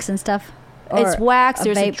wax and stuff? It's Or wax.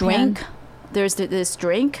 There's a vape pen? drink. There's this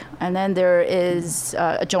drink, and then there is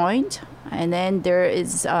a joint, and then there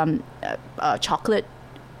is chocolate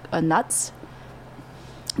nuts.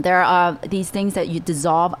 There are these things that you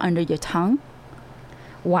dissolve under your tongue.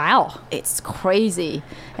 Wow. It's crazy.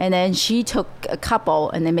 And then she took a couple,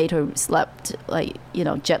 and they made her slept like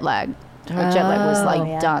jet lag. Her jet lag was like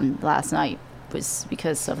yeah. done last night. Was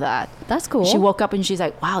because of that. That's cool. She woke up and she's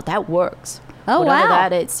like, "Wow, that works." Oh, Whatever wow.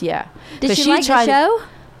 that is, yeah. Did 'Cause she like the tried- show?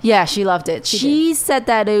 Yeah, she loved it. She said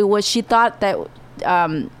that it was. She thought that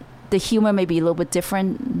the humor may be a little bit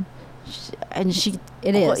different, and she.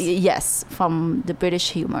 It is. Yes, from the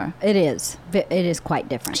British humor. It is. It is quite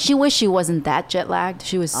different. She wished she wasn't that jet lagged.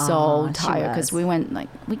 She was so she tired because was. we went like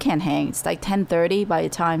we can't hang. It's like 10:30 by the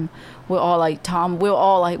time we're all like Tom. We're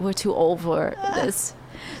all like we're too old for this.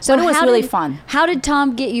 So it was how really did- fun. How did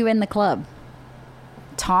Tom get you in the club?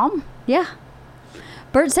 Tom? Yeah.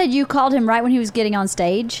 Bert said you called him right when he was getting on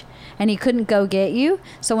stage and he couldn't go get you.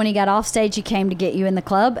 So when he got off stage, he came to get you in the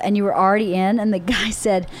club and you were already in. And the guy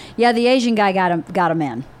said, yeah, the Asian guy got him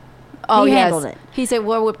in. Oh, He yes. handled it. He said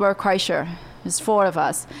we're with Bert Kreischer. There's 4 of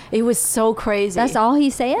us. It was so crazy. That's all he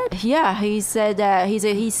said? Yeah, he said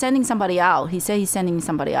he's sending somebody out. He said he's sending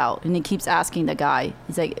somebody out, and he keeps asking the guy.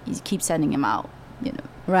 He's like he keeps sending him out.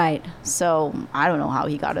 Right. So I don't know how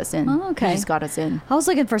he got us in. Oh, okay. He just got us in. I was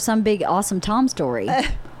looking for some big, awesome Tom story.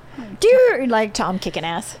 Do you like Tom kicking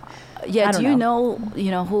ass. Yeah. I Do don't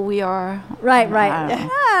you know who we are? Right, right. I don't know.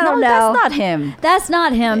 I don't No, know. that's not him. That's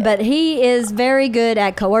not him, but he is very good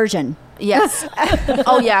at coercion. Yes.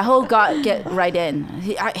 Oh yeah, he'll get right in.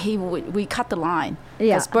 We cut the line.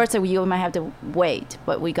 Yeah. Because Bert said you might have to wait,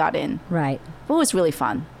 but we got in. Right. It was really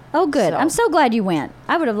fun. Oh, good. So- I'm so glad you went.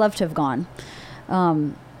 I would have loved to have gone.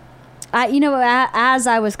 As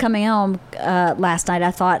I was coming home last night,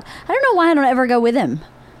 I thought, I don't know why I don't ever go with him.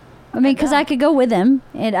 I mean, because I could go with him,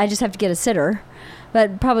 and I just have to get a sitter.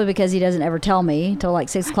 But probably because he doesn't ever tell me till like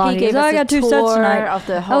 6 o'clock. He gave goes, us I got a 2 sets tour tonight. of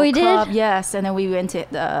the whole Oh, he club. did? Yes, and then we went to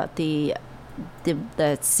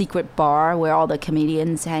the secret bar where all the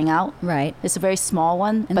comedians hang out. Right. It's a very small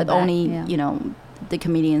one, In the but back, only yeah. the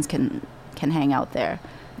comedians can hang out there.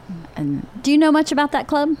 And Do you know much about that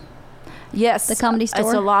club? yes, The Comedy It's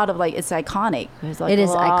Store? a lot of it's iconic. There's like It a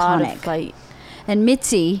is lot iconic. Of, like And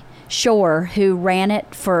Mitzi Shore, who ran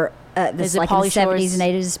it for this Is it like in the Pauly 70s Shore's- and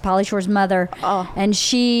 80s, Pauly Shore's mother. Oh. And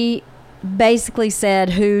she basically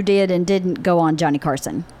said who did and didn't go on Johnny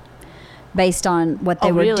Carson based on what they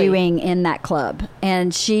Oh, were really? doing in that club.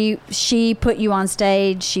 And she put you on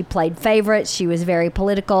stage. She played favorites. She was very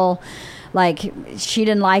political. Like, she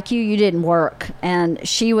didn't like you. You didn't work. And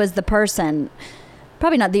she was the person,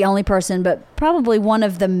 probably not the only person, but probably one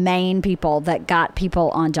of the main people that got people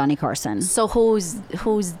on Johnny Carson. so who's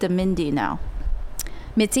the Mindy now?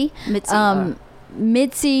 Mitzi. Mitzi.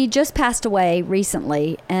 Mitzi just passed away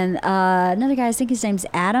recently, and another guy, I think his name's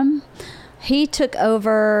Adam. He took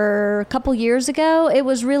over a couple years ago. It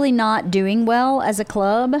was really not doing well as a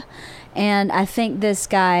club, and I think this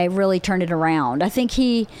guy really turned it around. I think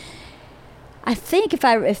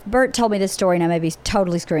if Bert told me this story, and I may be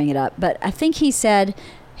totally screwing it up, but I think he said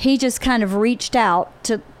he just kind of reached out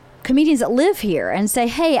to comedians that live here and say,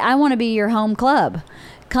 hey, I want to be your home club.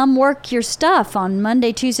 Come work your stuff on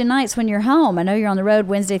Monday, Tuesday nights when you're home. I know you're on the road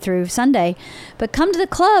Wednesday through Sunday, but come to the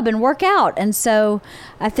club and work out. And so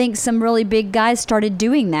I think some really big guys started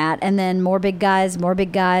doing that, and then more big guys, more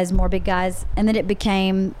big guys, more big guys. And then it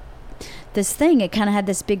became this thing. It kind of had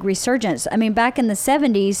this big resurgence. I mean, back in the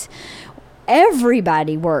 70s,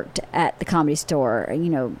 everybody worked at the Comedy Store.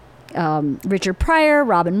 Richard Pryor,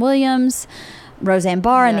 Robin Williams, Roseanne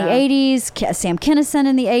Barr in the Yeah. 80s, Sam Kinison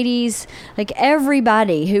in the 80s, like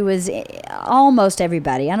everybody who was, almost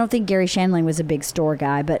everybody. I don't think Gary Shandling was a big store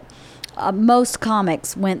guy, but most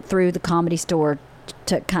comics went through the Comedy Store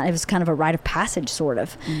it was kind of a rite of passage, sort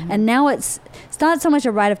of. And now it's not so much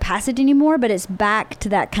a rite of passage anymore, but it's back to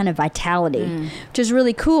that kind of vitality, which is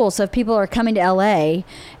really cool. So if people are coming to LA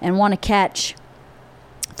and want to catch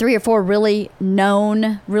 3 or 4 really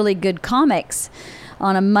known, really good comics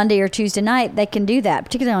on a Monday or Tuesday night, they can do that,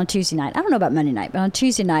 particularly on Tuesday night. I don't know about Monday night, but on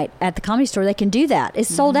Tuesday night at the Comedy Store, they can do that.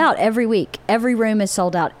 It's sold out every week. Every room is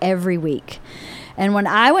sold out every week. And when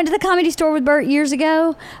I went to the Comedy Store with Bert years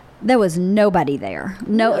ago, there was nobody there.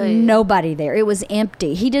 Nobody there. It was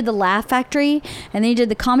empty. He did the Laugh Factory, and then he did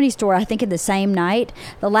the Comedy Store, I think, in the same night.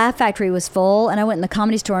 The Laugh Factory was full, and I went in the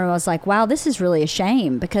Comedy Store, and I was like, wow, this is really a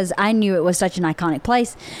shame, because I knew it was such an iconic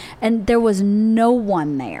place, and there was no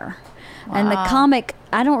one there. Wow. And the comic,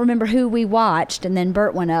 I don't remember who we watched, and then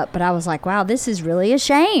Bert went up, but I was like, wow, this is really a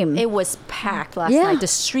shame. It was packed last night. The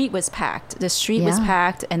street was packed. The street was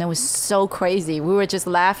packed, and it was so crazy. We were just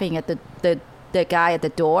laughing at the guy at the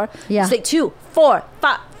door. Yeah. It's like 2, 4,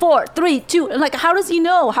 5, 4, 3, 2. And like, how does he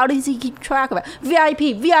know? How does he keep track of it?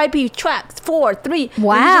 VIP tracks 4, 3.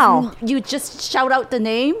 Wow. You just shout out the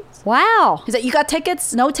name. Wow. He's like, you got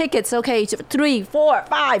tickets? No tickets. Okay, 3, 4,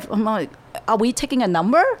 5. I'm like, are we taking a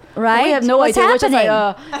number? Right. We have no What's idea. We're just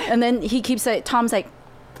happening? like, and then he keeps saying, Tom's like,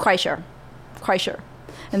 Kreischer.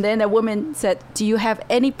 And then a woman said, do you have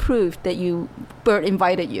any proof that Bert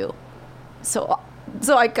invited you? So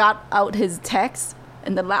I got out his text,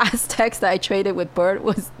 and the last text that I traded with Bert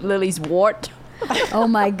was Lily's wart. Oh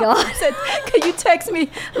my God. I said, can you text me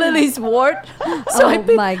Lily's wart? So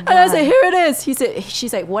my And I said, here it is.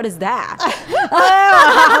 She's like, what is that?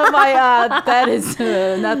 Oh my God, that is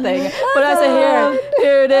nothing. But I said,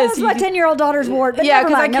 here it is. That's my 10-year-old daughter's ward. But Yeah, never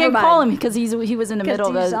because I mind, never can't mind. call him because he was in the middle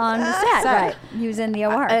of He's the on the set, right? He was in the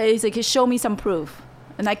OR. He's like, show me some proof,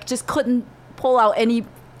 and I just couldn't pull out any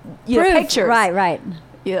Proof. pictures. Right.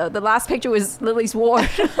 Yeah, the last picture was Lily's ward.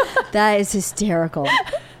 That is hysterical.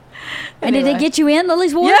 And did Anyway. it get you in,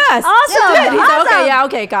 Lily's ward? Yes. Awesome. It did. He's like, Awesome. okay, yeah,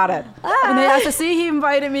 okay, got it. And then I said, see, he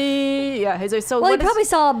invited me. Yeah, he's like, so Well, what he probably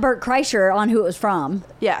saw Bert Kreischer on who it was from.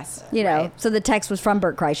 Yes. You know, right. so the text was from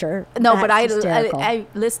Bert Kreischer. No, That's but I hysterical.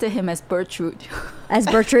 listed him as Bertrude. As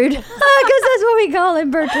Bertrude? Because that's what we call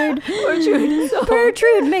him, Bertrude. Bertrude. So-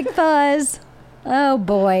 Bertrude McFuzz. Oh,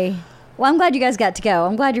 boy. Well, I'm glad you guys got to go.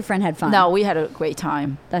 I'm glad your friend had fun. No, we had a great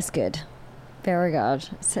time. That's good. Very good.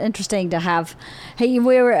 It's interesting to have. Hey,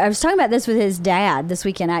 I was talking about this with his dad this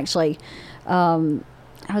weekend, actually. I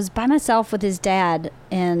was by myself with his dad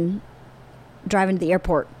and driving to the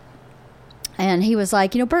airport. And he was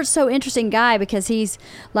like, Bert's so interesting guy because he's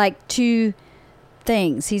like 2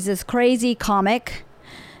 things. He's this crazy comic,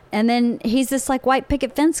 and then he's this like white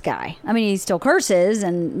picket fence guy. I mean, he still curses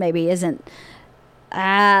and maybe doesn't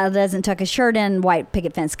tuck his shirt in, white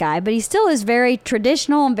picket fence guy, but he still is very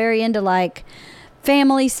traditional and very into like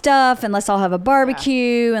family stuff, and let's all have a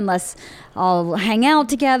barbecue, and let's all hang out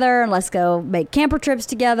together, and let's go make camper trips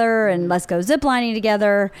together, and let's go ziplining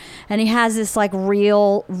together. And he has this like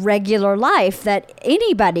real regular life that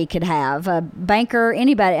anybody could have, a banker,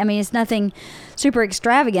 anybody. I mean, it's nothing super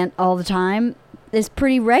extravagant all the time. It's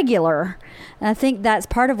pretty regular. And I think that's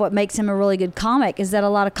part of what makes him a really good comic, is that a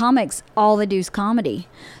lot of comics, all they do is comedy.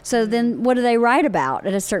 So then what do they write about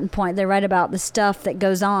at a certain point? They write about the stuff that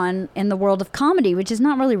goes on in the world of comedy, which is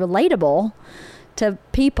not really relatable to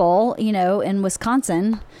people, in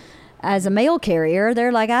Wisconsin. As a mail carrier,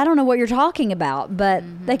 they're like, I don't know what you're talking about, but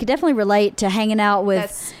they could definitely relate to hanging out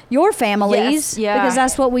with your families. Yes, yeah. Because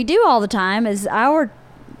that's what we do all the time, is our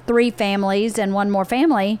 3 families and one more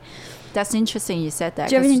family. That's interesting you said that.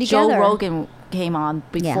 Do everything 'cause together. Joe Rogan came on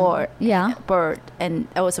before Yeah. Bert, and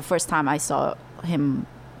that was the first time I saw him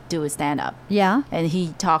do a stand-up. Yeah. And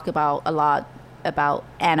he talked a lot about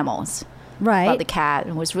animals. Right. About the cat.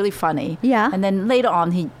 It was really funny. Yeah. And then later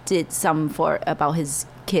on, he did some about his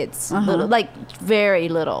kids. Little, like very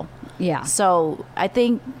little. Yeah. So I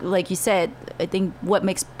think, like you said, I think what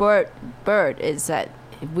makes Bert is that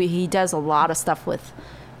he does a lot of stuff with,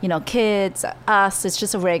 kids, us. It's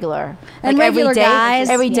just a regular, And regular guys,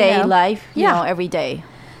 everyday life. Yeah. Every day.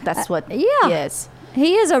 That's what yeah. he is.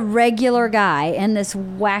 He is a regular guy in this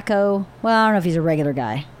wacko. Well, I don't know if he's a regular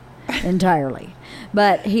guy entirely,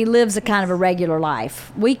 but he lives a kind of a regular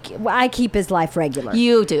life. I keep his life regular.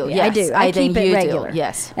 You do, yes. I do. I keep think it you regular. do,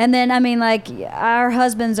 yes. And then, I mean, like, our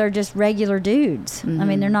husbands are just regular dudes. I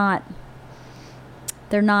mean, they're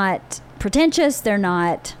not pretentious. They're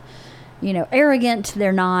not, arrogant.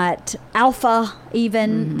 They're not alpha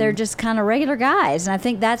even. They're just kind of regular guys. And I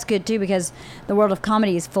think that's good too, because the world of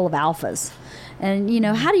comedy is full of alphas. And,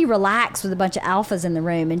 how do you relax with a bunch of alphas in the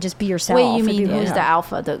room and just be yourself? Wait, you and mean be- who's the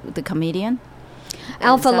alpha? The comedian?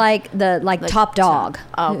 alpha, Is that- like top dog,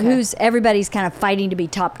 Oh, okay. who's everybody's kind of fighting to be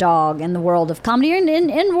top dog in the world of comedy and in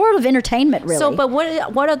the world of entertainment, really. So, but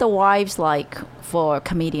what are the wives like for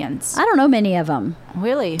comedians? I don't know many of them.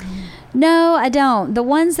 Really? No, I don't. The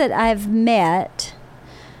ones that I've met,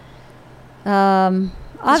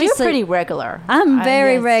 obviously, You're pretty regular. I'm I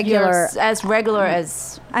very guess regular. You're as regular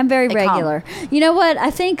as I'm very they come. regular. You know what? I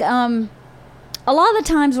think a lot of the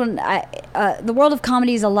times when the world of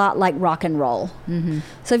comedy is a lot like rock and roll. Mm-hmm.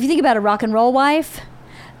 So if you think about a rock and roll wife,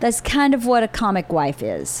 that's kind of what a comic wife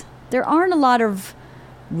is. There aren't a lot of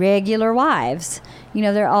regular wives.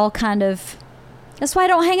 They're all kind of... That's why I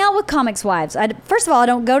don't hang out with comics' wives. First of all, I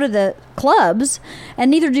don't go to the clubs,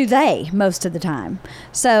 and neither do they most of the time.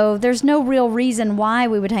 So there's no real reason why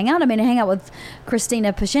we would hang out. I mean, I hang out with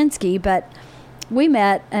Christina Pashinsky, but we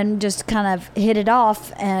met and just kind of hit it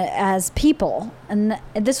off as people. And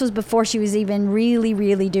this was before she was even really,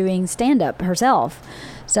 really doing stand-up herself.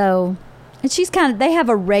 So and she's they have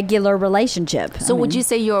a regular relationship. So would you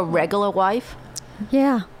say you're a regular wife?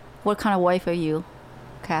 Yeah. What kind of wife are you,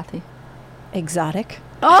 Kathy? Exotic.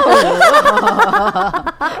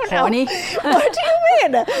 Horny? What do you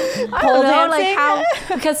mean? I don't know, like how,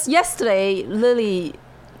 because yesterday Lily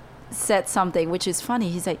said something which is funny.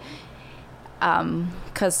 He's like,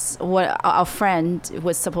 because what our friend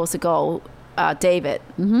was supposed to go, David,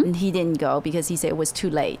 and he didn't go because he said it was too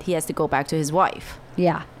late. He has to go back to his wife.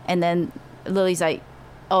 Yeah. And then Lily's like,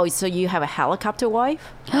 oh, so you have a helicopter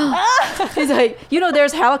wife? He's like,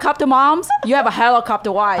 there's helicopter moms. You have a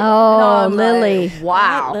helicopter wife. Oh, And I'm Lily. like,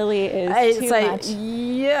 wow. Lily is It's too like, much.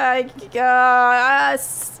 yeah,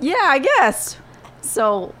 I guess.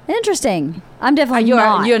 So Interesting. I'm definitely you're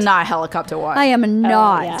not. you're not a helicopter wife. I am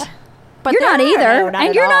not. yeah. But You're not there- either. No, not and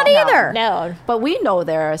at you're all. not No. either. No. But we know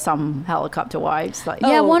there are some helicopter wives. Like,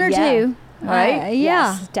 Yeah, Oh, one or yeah. two. Right?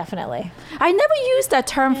 Yeah. Yes, definitely. I never used that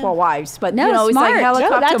term for wives, but No, it's smart. like No,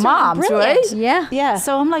 helicopter that's moms, brilliant. right? Yeah. Yeah.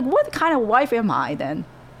 So I'm like, what kind of wife am I then?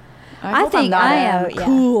 I hope I'm think not I a- am yeah.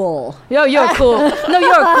 cool. Yo, you're cool. No,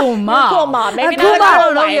 you're a cool mom. Cool mom. Maybe A not cool a mom.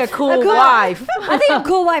 cool No, wife. you're a cool wife. I think I'm a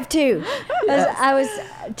cool wife too. I was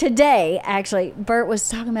today, actually, Bert was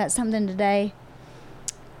talking about something today.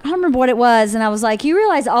 I don't remember what it was, and I was like, you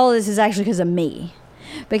realize all of this is actually because of me.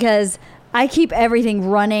 Because I keep everything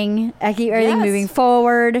running. I keep everything Yes. moving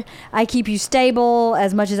forward. I keep you stable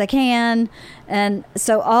as much as I can. And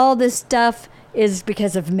so all this stuff is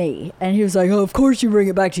because of me. And he was like, oh, of course you bring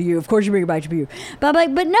it back to you. Of course you bring it back to you. But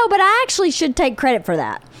I'm like, but I actually should take credit for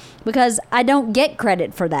that. Because I don't get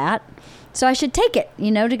credit for that. So I should take it,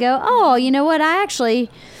 to go, oh, you know what? I actually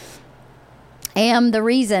am the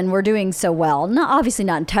reason we're doing so well. Obviously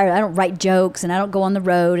not entirely. I don't write jokes and I don't go on the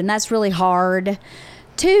road, and that's really hard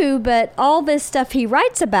too. But all this stuff he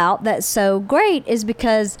writes about that's so great is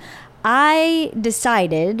because I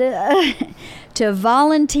decided to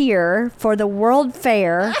volunteer for the World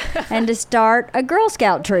Fair and to start a Girl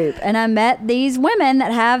Scout troop. And I met these women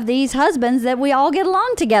that have these husbands that we all get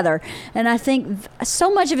along together. And I think so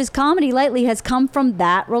much of his comedy lately has come from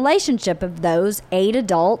that relationship of those 8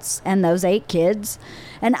 adults and those 8 kids.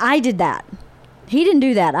 And I did that. He didn't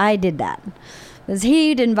do that. I did that. Because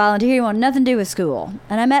he didn't volunteer. He wanted nothing to do with school.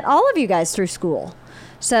 And I met all of you guys through school.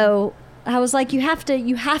 So I was like, you have to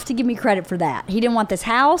give me credit for that. He didn't want this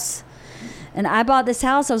house. And I bought this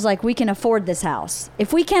house. I was like, we can afford this house.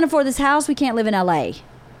 If we can't afford this house, we can't live in LA.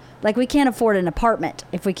 Like, we can't afford an apartment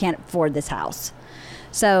if we can't afford this house.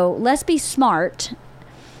 So let's be smart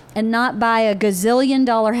and not buy a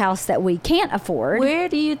gazillion-dollar house that we can't afford. Where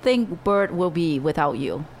do you think Bert will be without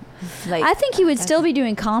you? Like, I think he would still be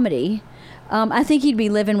doing comedy. I think he'd be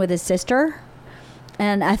living with his sister.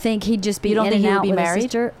 And I think he'd just be You don't in think and he would out be with married? his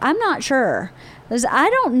sister. I'm not sure. 'Cause I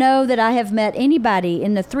don't know that I have met anybody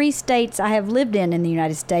in the 3 states I have lived in the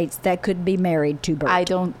United States that could be married to Bert. I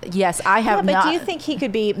don't. Yes, I Yeah, have but not. do you think he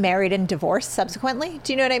could be married and divorced subsequently?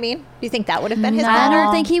 Do you know what I mean? Do you think that would have been his I plan?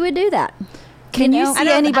 don't think he would do that. Can you know? see I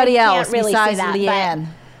don't- anybody I can't else really see besides that, but- Leanne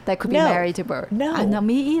that could be No. married to Bert? No. No,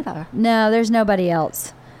 me either. No, there's nobody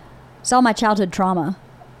else. It's all my childhood trauma.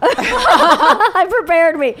 I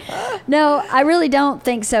prepared me. No, I really don't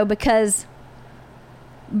think so, because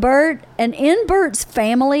Bert, and in Bert's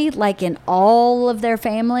family, like in all of their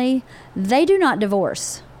family, they do not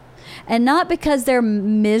divorce. And not because they're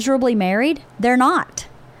miserably married. They're not.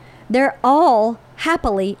 They're all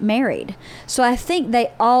happily married. So I think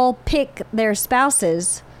they all pick their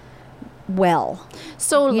spouses well.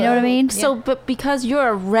 So You know what I mean? So, but because you're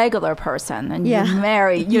a regular person and Yeah. you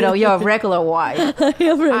marry, you're a regular wife.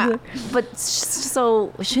 But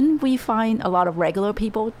so shouldn't we find a lot of regular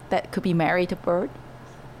people that could be married to Bird?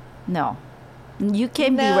 No, you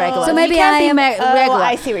can't be No. regular. So maybe you can't I be am- regular.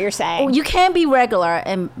 I see what you're saying. Oh, you can't be regular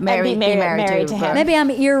and be married married to Bird. him. Maybe I'm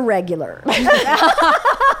irregular.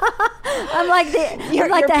 I'm like the You're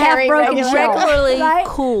the half broken peri-regular. shell. Regularly Right?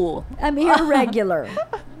 cool. I'm irregular.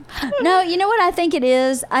 No, you know what I think it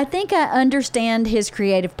is? I think I understand his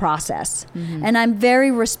creative process. And I'm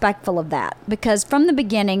very respectful of that because from the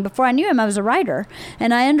beginning, before I knew him, I was a writer.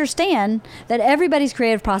 And I understand that everybody's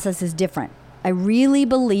creative process is different. I really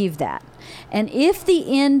believe that. And if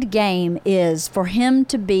the end game is for him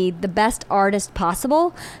to be the best artist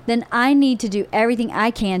possible, then I need to do everything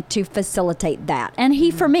I can to facilitate that. And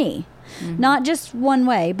he for me. Not just one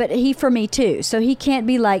way, but he for me too. So he can't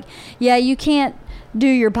be like, yeah, you can't do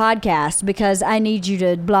your podcast because I need you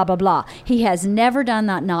to blah, blah, blah. He has never done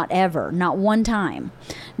that, not ever, not one time.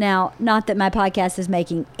 Now, not that my podcast is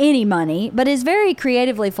making any money, but is very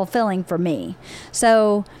creatively fulfilling for me.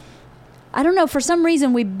 So I don't know, for some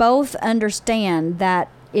reason we both understand that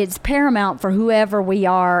it's paramount for whoever we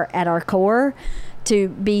are at our core to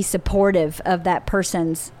be supportive of that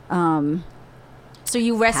person's So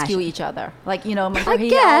you rescue Passion. each other. Like, remember I he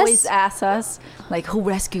guess. always asks us, like, who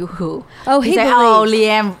rescue who? Oh, he said, oh, believes.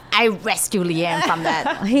 Leanne, I rescue Leanne from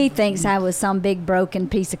that. He thinks I was some big broken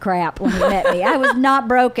piece of crap when he met me. I was not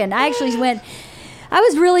broken. I actually I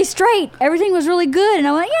was really straight. Everything was really good. And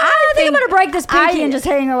I went, yeah, I think I'm going to break this pinky and just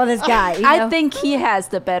hang out with this guy. You know? I think he has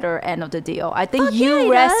the better end of the deal. I think Fuck yeah, you he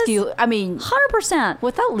rescue, does. I mean, 100%.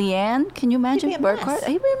 without Leanne, can you imagine be a Bird mess. Card?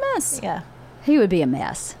 He'd be a mess. Yeah. He would be a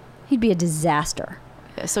mess. He'd be a disaster.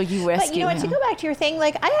 So you rescue But you know what? To him. go back to your thing,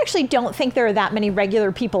 like I actually don't think there are that many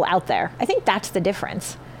regular people out there. I think that's the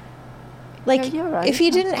difference. Like, Yeah, you're right. if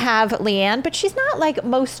you didn't have Leanne, but she's not like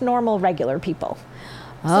most normal regular people.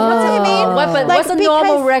 Oh. You know what I mean? But Like, what's a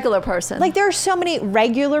normal because- regular person? Like there are so many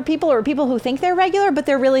regular people or people who think they're regular, but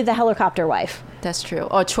they're really the helicopter wife That's true.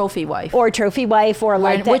 Or trophy wife. or trophy wife or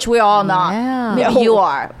like Which we're all not. Yeah. Maybe No. you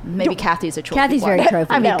are. Maybe Kathy's a trophy Kathy's wife. very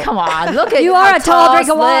trophy. I mean, No. come on. Look at You how are a tall drink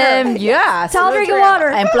of water. slim. Yes. Tall drink of water.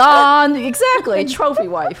 And blonde. Exactly. Trophy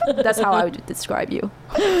wife. That's how I would describe you.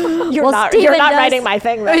 you're Well, not Steven does- writing my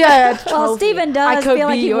thing. Though. Yeah. Well, Stephen does I could feel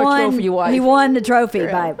like be he your won. trophy wife. He won the trophy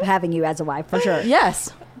by having you as a wife, for sure.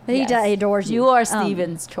 Yes. He, Yes. he adores you. You are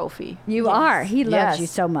Steven's trophy. You are. He loves Yes. you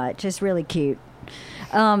so much. It's really cute.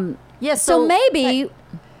 Yes. So maybe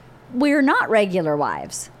we're not regular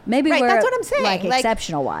wives. Maybe Right, we're that's what I'm saying. like Like-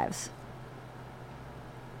 exceptional wives.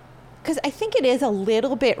 Because I think it is a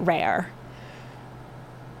little bit rare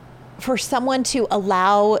for someone to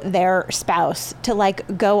allow their spouse to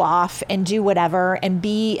like go off and do whatever and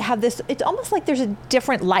have this. It's almost like there's a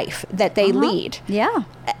different life that they lead, Yeah.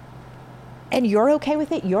 and you're okay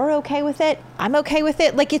with it. You're okay with it. I'm okay with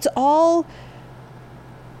it. Like it's all.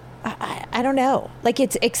 I don't know. Like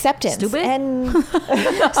it's acceptance. Stupid? And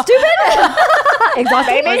Exhausting.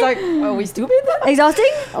 I was like, are we stupid? Exhausting?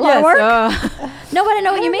 A lot of work? No, but I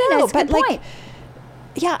know what I you don't mean. know, It's a good but, like, point.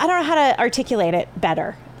 yeah, I don't know how to articulate it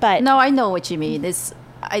better. But No, I know what you mean.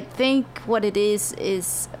 I think what it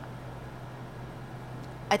is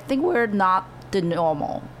I think we're not the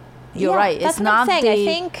normal. You're yeah, right. That's It's what not I'm saying. the I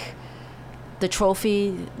think. the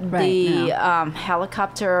trophy, Right, the no.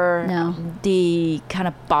 helicopter, No. the kind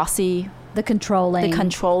of bossy, The controlling, the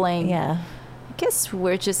controlling. Yeah. I guess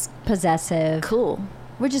we're just possessive. cool.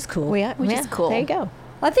 We're just cool. We are. Which is cool. There you go.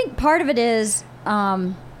 I think part of it is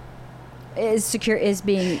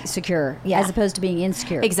being secure Yeah. as opposed to being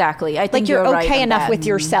insecure. Exactly. I think Like you're right okay on enough that. with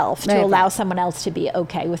yourself to Right. allow someone else to be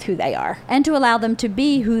okay with who they are. And to allow them to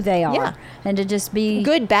be who they are Yeah. and to just be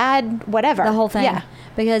Good, bad, whatever. the whole thing. Yeah.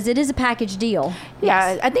 Because it is a package deal.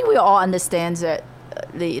 Yeah, I think we all understand that.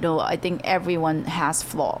 I think everyone has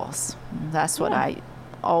flaws. That's what I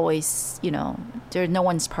always. No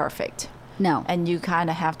one's perfect, No. and you kind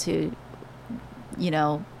of have to,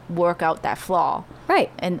 work out that flaw.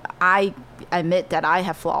 Right. And I admit that I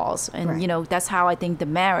have flaws, and Right. that's how I think the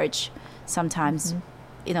marriage sometimes.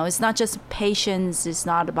 It's not just patience. It's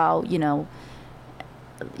not about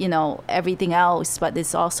everything else, but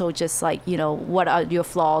it's also just like what are your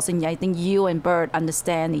flaws, and I think you and Bert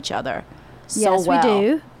understand each other so Yes, well. we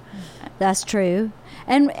do. That's true.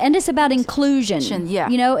 And it's about inclusion. Yeah.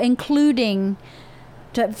 Including.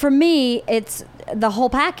 For me, it's the whole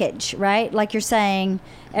package, right? Like you're saying,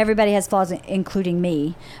 everybody has flaws, including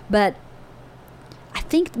me. But I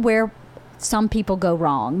think where some people go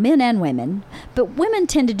wrong, men and women, but women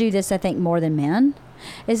tend to do this, I think, more than men,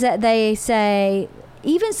 is that they say,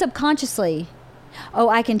 even subconsciously, oh,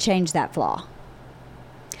 I can change that flaw.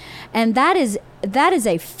 And that is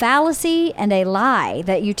a fallacy and a lie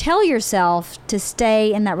that you tell yourself to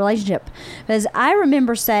stay in that relationship. Because I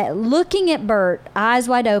remember looking at Bert, eyes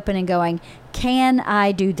wide open, and going, can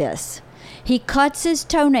I do this? He cuts his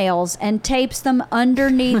toenails and tapes them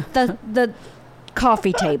underneath the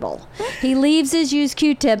coffee table. He leaves his used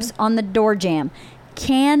Q-tips on the door jamb.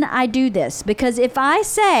 Can I do this? Because if I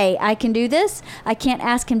say I can do this, I can't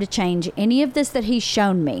ask him to change any of this that he's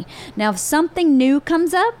shown me. Now, if something new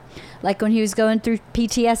comes up, like when he was going through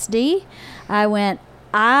PTSD, I went,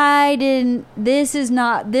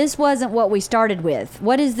 this wasn't what we started with.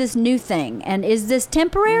 What is this new thing? And is this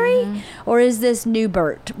temporary or is this new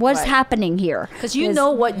Bert? What's happening here? Because you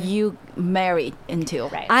know what you married into.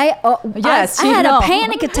 Right. I had a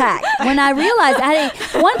panic attack when I realized I had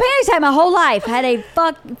one panic attack my whole life. I had a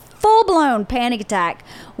full-blown panic attack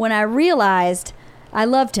when I realized I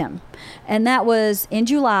loved him. And that was in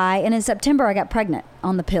July, and in September I got pregnant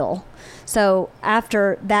on the pill. So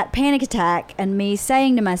after that panic attack and me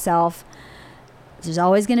saying to myself, there's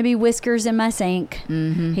always going to be whiskers in my sink.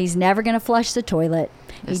 Mm-hmm. He's never going to flush the toilet.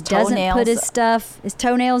 He doesn't put his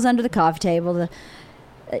toenails under the coffee table.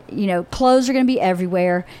 Clothes are going to be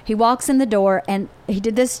everywhere. He walks in the door, and he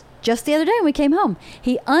did this just the other day when we came home.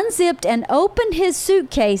 He unzipped and opened his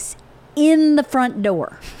suitcase in the front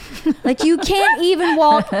door. Like, you can't even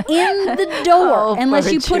walk in the door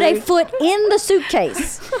unless you put a foot in the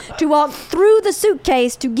suitcase to walk through the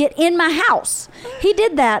suitcase to get in my house. He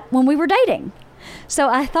did that when we were dating. So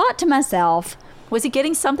I thought to myself, was he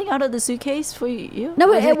getting something out of the suitcase for you? No,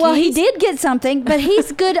 well, he did get something, but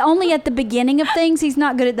he's good only at the beginning of things. He's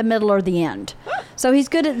not good at the middle or the end. So he's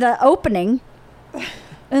good at the opening.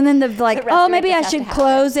 And then maybe I should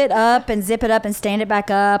close it up and zip it up and stand it back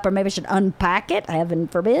up, or maybe I should unpack it, heaven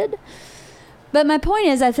forbid. But my point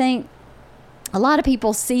is, I think a lot of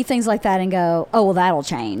people see things like that and go, oh, well, that'll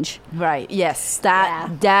change. Right, yes,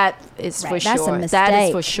 that is for sure. That's a mistake. That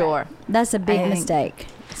is for sure. Right. That's a big mistake.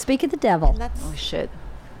 Speak of the devil. Oh, shit.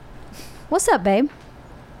 What's up, babe?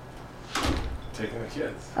 Taking the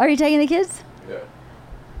kids. Are you taking the kids? Yeah.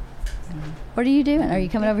 What are you doing? Are you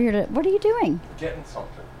coming over here what are you doing? Getting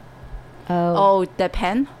something. Oh, the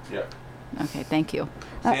pen? Yeah. Okay, thank you.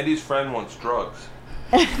 Sandy's friend wants drugs.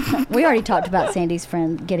 We already talked about Sandy's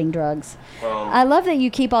friend getting drugs. I love that you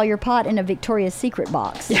keep all your pot in a Victoria's Secret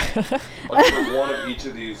box. Like for one of each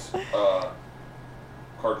of these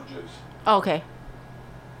cartridges. Oh, okay.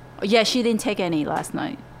 Yeah, she didn't take any last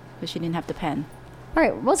night, but she didn't have the pen. All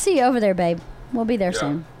right, we'll see you over there, babe. We'll be there Yeah.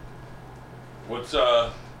 soon. What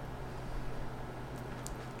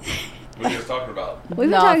are you guys talking about?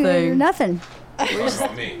 We've been talking nothing. Talking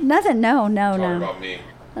about me. Nothing. No. Talking about me.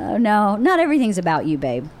 Oh, no. Not everything's about you,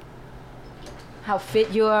 babe. How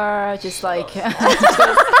fit you are, just like... Yeah,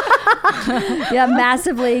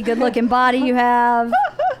 massively good-looking body you have. All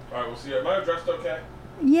right, we'll see. Am I dressed okay?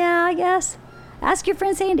 Yeah, I guess. Ask your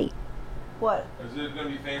friend Sandy. What? Is it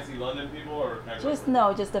going to be fancy London people or kind of...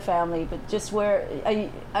 Just the family, but just where...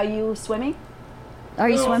 Are you swimming? Are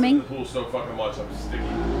you swimming? The pool so fucking much, I'm sticky.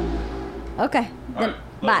 Okay. Then, All right,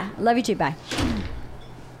 bye. Love you too. Bye.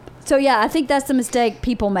 So, yeah, I think that's the mistake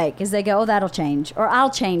people make is they go, oh, that'll change. Or I'll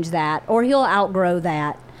change that. Or he'll outgrow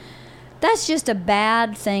that. That's just a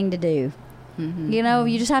bad thing to do. Mm-hmm. You know,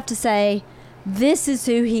 you just have to say, this is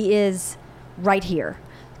who he is right here.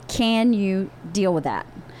 Can you deal with that?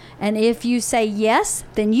 And if you say yes,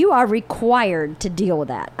 then you are required to deal with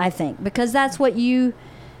that, I think. Because that's the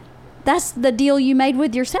deal you made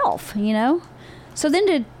with yourself, you know? So then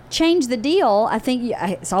to change the deal, I think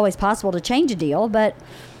it's always possible to change a deal, but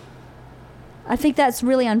I think that's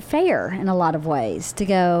really unfair in a lot of ways to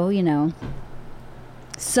go, you know,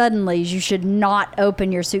 suddenly you should not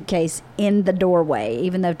open your suitcase in the doorway,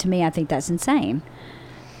 even though to me I think that's insane.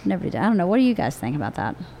 Never did. I don't know. What do you guys think about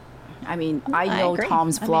that? I mean, I know agree.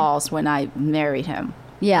 Tom's flaws when I married him.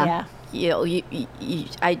 Yeah. You know,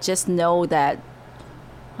 I just know that.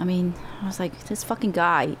 I mean, I was like, this fucking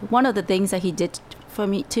guy. One of the things that he did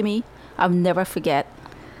to me, I'll never forget.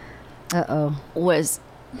 Was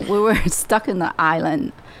we were stuck in the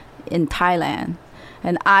island in Thailand,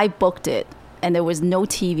 and I booked it, and there was no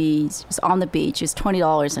TVs. It was on the beach. It was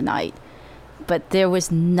 $20 a night, but there was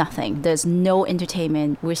nothing. There's no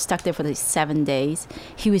entertainment. We're stuck there for the 7 days.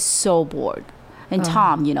 He was so bored. And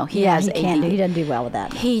Tom, you know, he has he doesn't do well with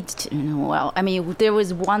that. Well, I mean, there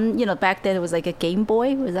was one, you know, back then it was like a Game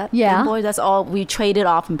Boy. Was that Game Boy? That's all. We traded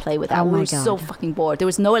off and played with that. Oh We my were God. so fucking bored. There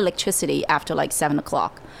was no electricity after like 7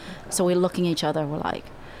 o'clock. So we're looking at each other. We're like,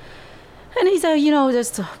 and he's like, you know,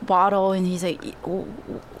 there's a bottle. And he's like,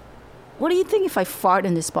 what do you think if I fart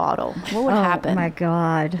in this bottle? What would happen? Oh my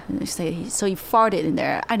God. And they say, so he farted in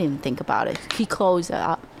there. I didn't think about it. He closed it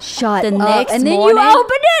up. Shut The up. next And then morning, you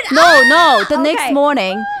opened it? No. The next Okay.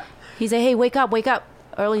 morning, he said, hey, wake up.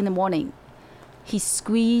 Early in the morning. He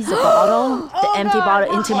squeezed the bottle, the empty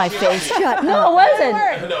bottle, into my face. Shut No, up. it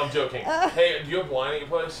wasn't. No, I'm joking. Hey, do you have wine at your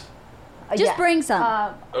place? Just bring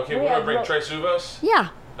some. Okay, we're gonna bring Tres Uvas. yeah.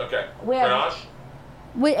 Okay. Where- Grenache?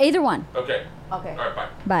 Either one. Okay. Okay. All right, bye.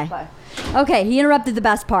 Bye. Bye. Okay, he interrupted the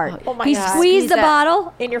best part. Oh my he God. squeezed the Squeeze that.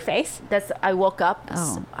 bottle. In your face? I woke up.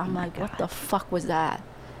 Oh, I'm like, what the fuck was that?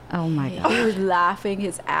 Oh my God. He was laughing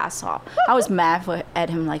his ass off. I was mad at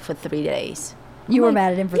him like for 3 days. You were Like,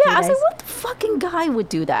 mad at him for 3 Yeah, I days. said, what fucking guy would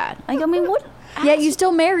do that? Like, I mean, what? Yet you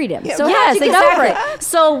still married him. So how'd Yes, you get over it?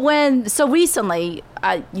 exactly. So recently,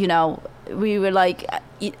 we were like,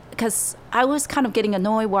 because I was kind of getting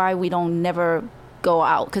annoyed why we don't never go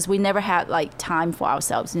out, because we never had like time for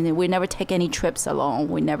ourselves, and we never take any trips alone.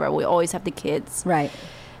 We always have the kids. Right.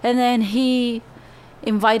 And then he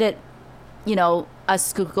invited,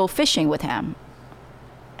 us to go fishing with him,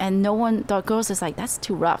 and the girls is like, that's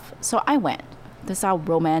too rough. So I went. This is our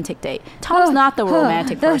romantic date. Tom's not the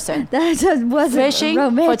romantic person. That just wasn't Fishing for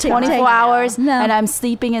romantic 24 date. hours, No. and I'm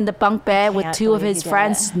sleeping in the bunk bed with Can't 2 of believe his you did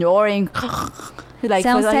friends it. snoring. Like,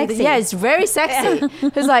 Sounds sexy. Yeah, it's very sexy.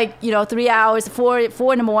 It's like, 3 hours, 4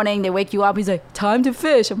 in the morning, they wake you up. He's like, time to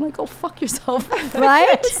fish. I'm like, go fuck yourself. Right?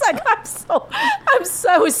 It's like,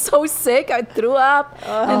 I was so sick. I threw up.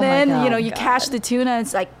 And then, God. you catch the tuna, and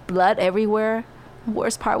it's like blood everywhere. The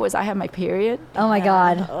worst part was I had my period. Oh my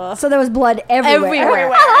God. So there was blood everywhere.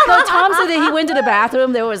 Everywhere. So Tom said that he went to the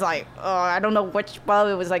bathroom. There was like, I don't know well,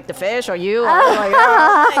 it was like the fish or you. I was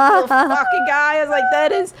like, you fucking guy. I was like,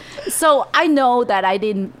 that is. So I know that I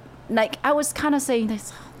didn't, I was kind of saying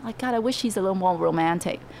this, like, God, I wish he's a little more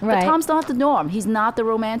romantic. Right. But Tom's not the norm. He's not the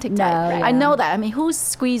romantic No, type. yeah. I know that. I mean, who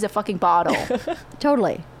squeezed a fucking bottle,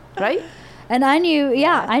 Totally. right? And I knew,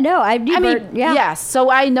 I know. I knew. Yes. So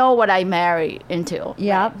I know what I married into.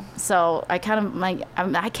 Yep. So I kind of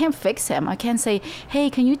I can't fix him. I can't say, hey,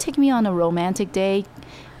 can you take me on a romantic date?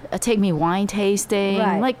 Take me wine tasting,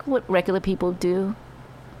 Right. like what regular people do.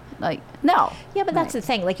 Like, no. Yeah, but that's the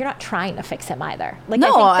thing. Like, you're not trying to fix him either. Like,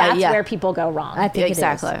 No, I think that's yeah. where people go wrong. I think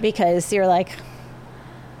Exactly. it is. Because you're like,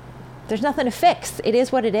 there's nothing to fix. It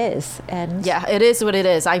is what it is. And Yeah, it is what it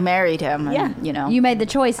is. I married him. And, Yeah. You made the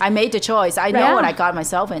choice. I made the choice. I know Yeah. what I got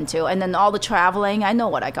myself into. And then all the traveling, I know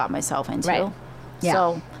what I got myself into. Right. Yeah.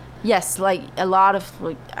 So, yes, like a lot of,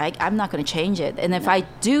 I'm not going to change it. And if I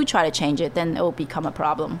do try to change it, then it will become a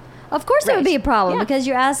problem. Of course, it would be a problem Yeah. because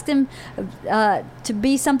you asked him to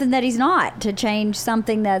be something that he's not, to change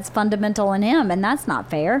something that's fundamental in him, and that's not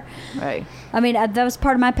fair. Right. I mean, that was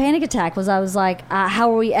part of my panic attack. Was I was like, how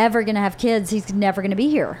are we ever going to have kids? He's never going to be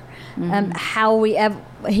here. How are we ever?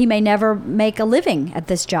 He may never make a living at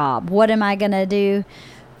this job. What am I going to do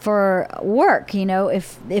for work?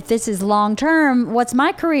 If this is long term, what's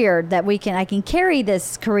my career that I can carry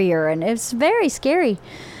this career? And it's very scary.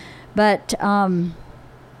 But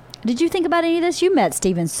did you think about any of this? You met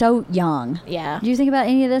Steven so young. Yeah. Did you think about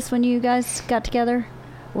any of this when you guys got together?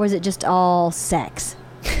 Or was it just all sex?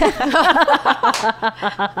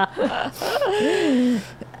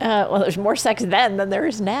 well, there's more sex then than there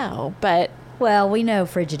is now. But Well, we know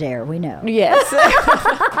Frigidaire. We know. yes.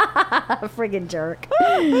 A friggin' jerk.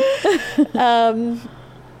 I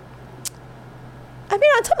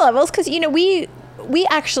mean, on some levels, because, we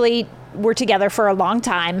actually were together for a long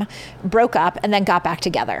time, broke up, and then got back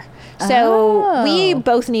together. So we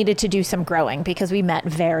both needed to do some growing because we met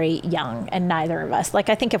very young, and neither of us,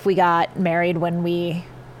 I think if we got married when we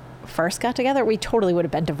first got together, we totally would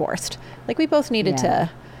have been divorced. We both needed Yeah.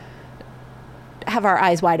 to have our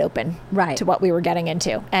eyes wide open Right. to what we were getting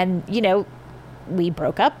into. And, we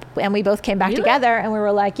broke up and we both came back together and we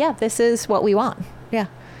were like, yeah, this is what we want. Yeah.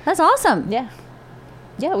 That's awesome. Yeah.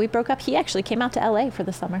 Yeah, we broke up. He actually came out to LA for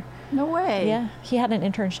the summer. No way. Yeah. He had an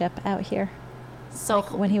internship out here So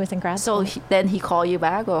when he was in grad So school. then he called you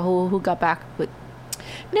back, or who got back with?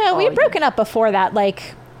 No, we Oh, had broken up before that,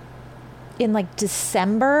 in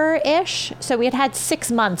December-ish. So we had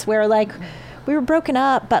 6 months where we were broken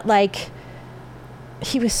up, but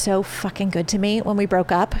he was so fucking good to me when we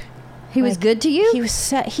broke up. He was good to you?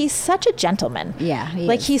 He's such a gentleman. Yeah, he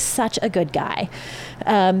is. He's such a good guy.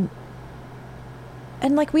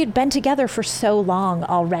 And like we had been together for so long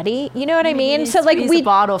already, you know what I mean? So like we a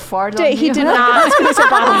bottle fart on he you. did not squeeze a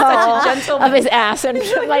bottle gentleman. of his ass in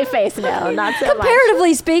my face. No, not so much.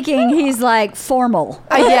 Comparatively speaking, he's like formal.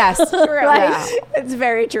 Yes. Right? Yeah. It's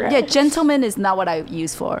very true. Yeah, gentleman is not what I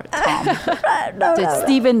use for Tom. No.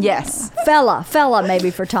 Stephen, yes. Fella maybe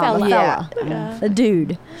for Tom. Fella. Yeah. A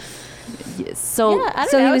dude. Yes. So Yeah, I don't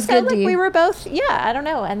So know. he was so good like to you. we were both, I don't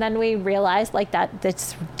know. And then we realized like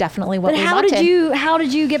that's definitely what But we how wanted.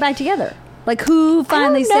 did you get back together? Like who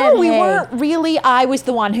finally I said, don't know. We hey? weren't really. I was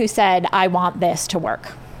the one who said I want this to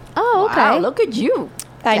work. Oh, okay. wow, look at you.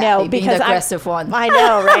 I know Kathy, being because the aggressive one. I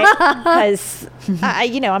know, right? Because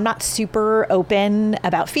I'm not super open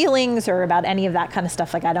about feelings or about any of that kind of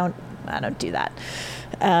stuff. Like I don't do that.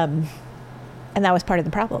 And that was part of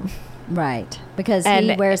the problem. Right. Because he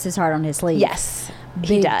And- wears his heart on his sleeve. Yes,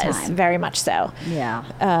 he Big does time. very much so. Yeah.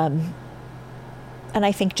 And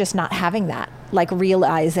I think just not having that, like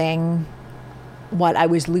realizing what I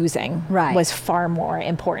was losing, Right. was far more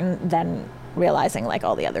important than realizing like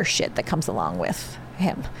all the other shit that comes along with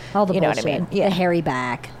him. All the you know bullshit. what I mean? The hairy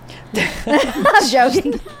back. I'm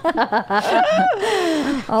joking.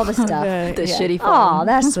 All the stuff. The shitty Oh, phone.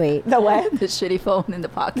 that's sweet. The what? The shitty phone in the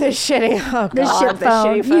pocket. The shitty. Oh The God, shit phone.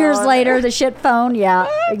 shitty phone. Years later, the shit phone. Yeah,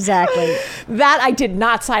 exactly. That I did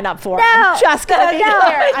not sign up for. No, I'm just gonna be no,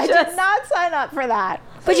 clear. I just- did not sign up for that.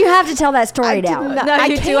 But you have to tell that story I did now. not- No, I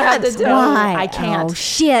you do have to can't. do it. No, Why? I can't. Oh,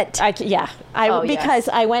 shit. Oh, yes. Because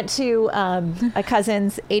I went to a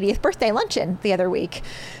cousin's 80th birthday luncheon the other week.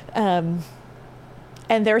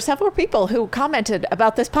 And there were several people who commented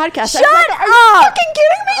about this podcast. Shut I was like, Are up! you fucking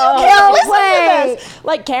kidding me? You Oh, can't no listen way. to this.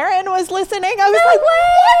 Like Karen was listening. I was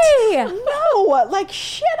No like, way. what? No, like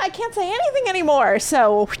shit. I can't say anything anymore.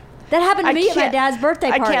 So That happened to I me at my can't- dad's birthday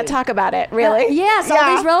I party. can't talk about it. Really? Yes, all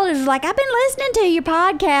Yeah. these relatives were like, I've been listening to your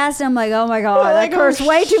podcast. And I'm like, oh my God, Like, I curse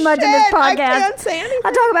way too much in this shit, podcast. I can't say anything.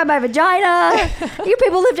 I talk about my vagina. You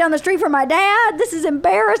people live down the street from my dad. This is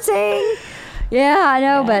embarrassing. Yeah, I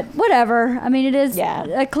know, but whatever. I mean, it is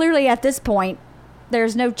clearly at this point,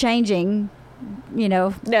 there's no changing,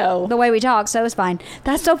 No. the way we talk, so it's fine.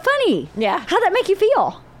 That's so funny. Yeah. How'd that make you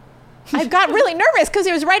feel? I got really nervous because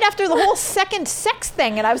it was right after the whole second sex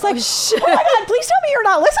thing, and I was like, "Oh my God, please tell me you're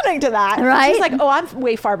not listening to that." And Right? she's like, "Oh, I'm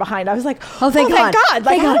way far behind." I was like, Oh, thank God. Like,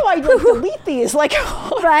 Thank how God. do I delete these? Like,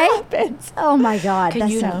 what Right? happens? Oh my God, Can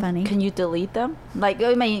that's you so funny. Can you delete them? Like,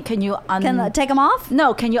 I mean, can you Can I take them off?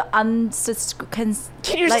 No, can you unsubscribe?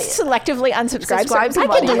 Can you like, just selectively unsubscribe? subscribe certain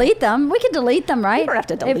I people? can delete them. We can delete them, right? You don't have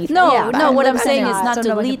to delete them. No, Yeah, no. but What I'm that's saying is not- not so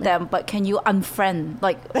nobody delete can- them, but can you unfriend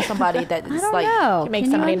like somebody that is I don't like? know. Make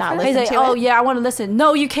Can you somebody not unfriend? He's listen like, to oh it. yeah, I want to listen.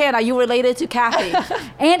 No, you can't. Are you related to Kathy?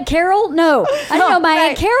 Aunt Carol? No. I didn't know my right.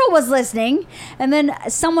 Aunt Carol was listening. And then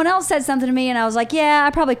someone else said something to me, and I was like, yeah, I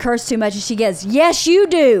probably curse too much. And she goes, yes, you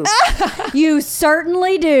do. You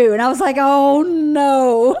certainly do. And I was like, oh,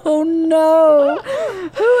 no. Oh, no.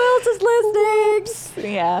 Who else is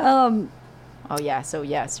listening? Yeah. Oh yeah. So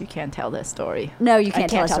yes, you can tell this story. No, you can't,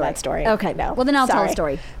 can't tell tell a that story. Okay. No. Well, then I'll tell a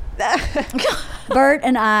Sorry. story. Bert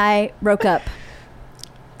and I broke up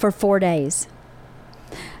for 4 days.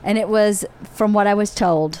 And it was, from what I was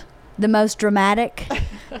told, the most dramatic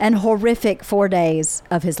and horrific 4 days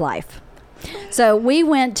of his life. So we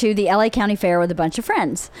went to the LA County Fair with a bunch of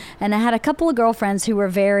friends. And I had a couple of girlfriends who were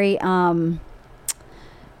very,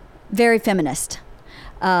 very feminist.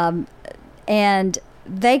 And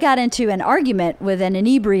they got into an argument with an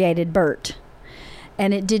inebriated Bert.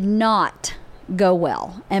 And it did not go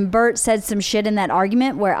well. And Bert said some shit in that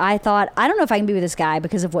argument where I thought, I don't know if I can be with this guy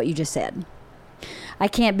because of what you just said. I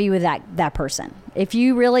can't be with that person. If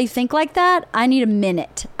you really think like that, I need a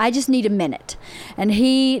minute. I just need a minute. And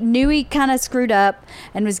he knew he kind of screwed up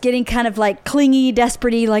and was getting kind of like clingy,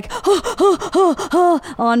 desperate-y, like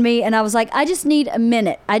on me. And I was like, I just need a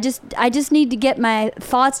minute. I just need to get my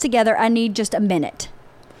thoughts together. I need just a minute.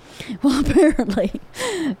 Well, apparently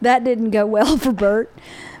that didn't go well for Bert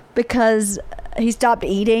because he stopped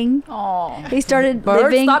eating. Oh, He started Bert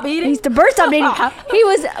living. stopped eating? Bert stopped eating. He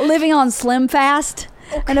was living on Slim Fast.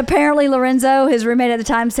 And apparently Lorenzo, his roommate at the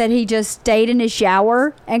time, said he just stayed in his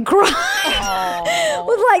shower and cried.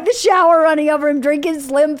 With like the shower running over him, drinking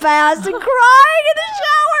Slim Fast and crying in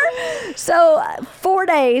the shower. So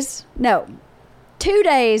 2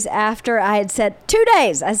 days after I had said, 2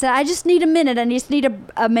 days, I said, I just need a minute. I just need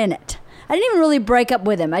a minute. I didn't even really break up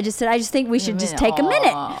with him. I just said, I just think we should just take a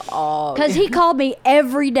minute. Because he called me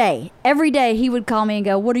every day. Every day he would call me and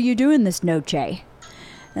go, what are you doing this noche?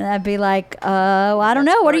 And I'd be like, well, I don't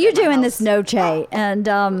know. What are you doing this noche?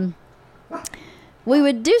 And we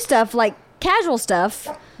would do stuff like casual stuff,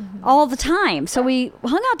 all the time. So we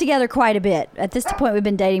hung out together quite a bit. At this point, we've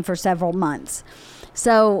been dating for several months.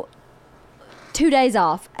 So 2 days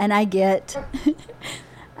off, and I get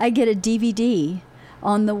a DVD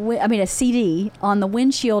on a CD on the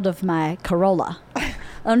windshield of my Corolla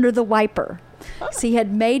under the wiper. So he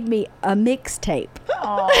had made me a mixtape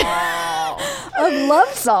of love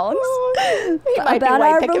songs about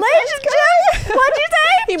our relationship. What'd you say?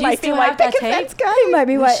 He might be still white have that picket tape? fence guy. He might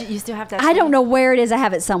be white. You still have that? I don't know where it is. I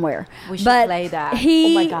have it somewhere. We should but play that.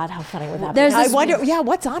 He, Oh my God, how funny would that be? There's I this- wonder,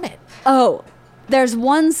 what's on it? Oh, there's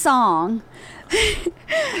one song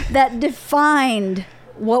that defined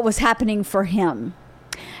what was happening for him.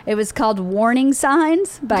 It was called Warning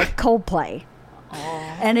Signs by Coldplay.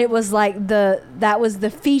 And it was like that was the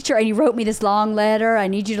feature, and he wrote me this long letter. I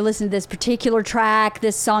need you to listen to this particular track.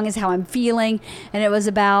 This song is how I'm feeling. And it was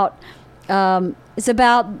about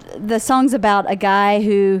the song's about a guy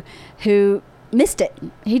who missed it.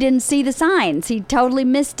 He didn't see the signs. He totally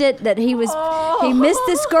missed it, that he missed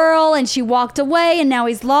this girl and she walked away and now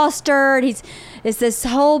he's lost her. And it's this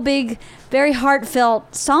whole big, very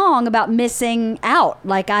heartfelt song about missing out.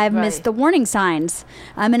 Like, I've missed the warning signs.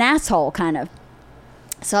 I'm an asshole, kind of.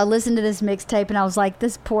 So I listened to this mixtape and I was like,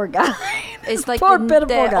 this poor guy. It's like poor, the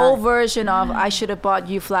pitiful guy. old version of "I Should Have Bought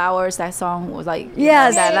You Flowers." That song was like,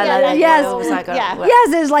 Yes. Yes. It was like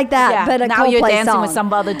Yes, it was like that, yeah. but a Now Coldplay you're dancing song. with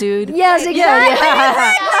some other dude. Yes, exactly.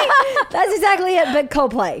 Yeah. That's exactly it, but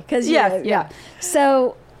Coldplay. Cause, Yes, yeah. yeah.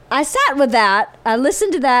 So I sat with that. I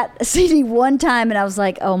listened to that CD one time and I was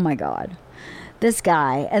like, oh my God, this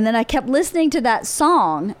guy. And then I kept listening to that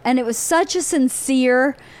song, and it was such a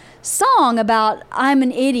sincere song about, I'm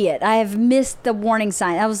an idiot. I have missed the warning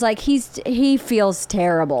sign. I was like, he feels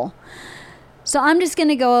terrible. So I'm just going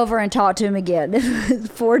to go over and talk to him again.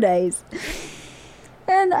 4 days.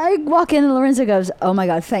 And I walk in and Lorenzo goes, oh my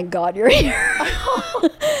God, thank God you're here.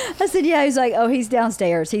 I said, yeah. He's like, oh, he's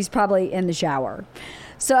downstairs. He's probably in the shower.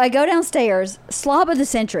 So I go downstairs, slob of the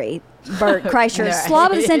century, Bert Kreischer, Right.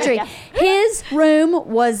 slob of the century. His room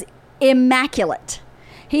was immaculate.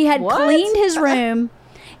 He had cleaned his room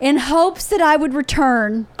in hopes that I would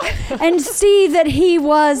return and see that he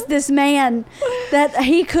was this man, that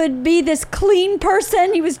he could be this clean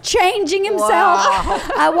person. He was changing himself. Wow.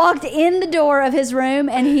 I walked in the door of his room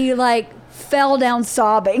and he like fell down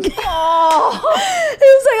sobbing. Oh. He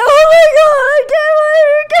was like, oh my God, I can't believe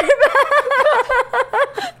you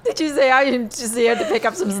came back. Did you say I just here to pick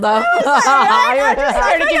up some stuff? Here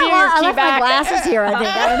to give you your I key left my back. glasses here, I think.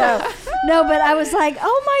 I don't know. No, but I was like,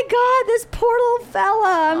 oh my God, this poor little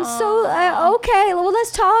fella. I'm so, okay, well,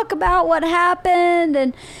 let's talk about what happened.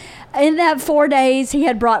 And in that 4 days, he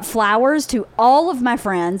had brought flowers to all of my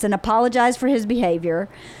friends and apologized for his behavior.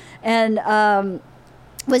 And,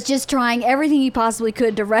 was just trying everything he possibly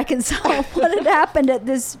could to reconcile what had happened at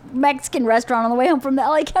this Mexican restaurant on the way home from the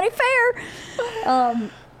LA County Fair.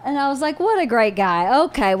 And I was like, what a great guy.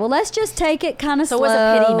 Okay, well, let's just take it kind of slow. So it was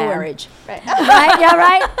a pity marriage. Right, yeah,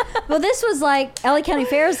 right. Well, this was like, LA County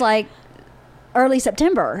Fair is like early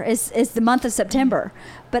September. It's the month of September.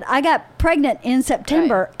 But I got pregnant in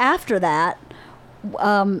September after that.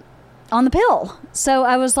 On the pill. So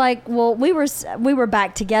I was like, well, we were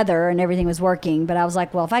back together and everything was working, but I was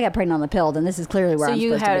like, well, if I got pregnant on the pill, then this is clearly where So I'm you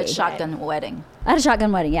supposed had to a be. shotgun wedding. I had a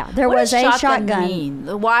shotgun wedding, yeah. There What was does a shotgun.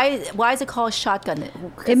 mean? Why is it called shotgun?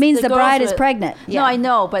 'Cause It means the girls bride is were- pregnant. Yeah. No, I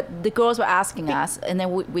know, but the girls were asking us, and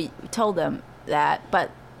then we told them that.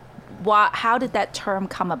 But how did that term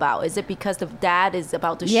come about? Is it because the dad is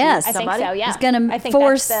about to Yes. I shoot think somebody? so, yeah. He's going I to think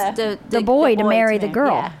force that's the boy to boy marry to the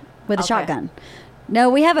girl yeah. with a Okay. shotgun. No,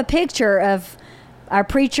 we have a picture of our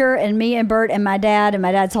preacher and me and Bert and my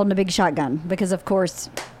dad's holding a big shotgun because, of course,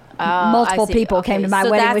 multiple I see. people came Okay, to my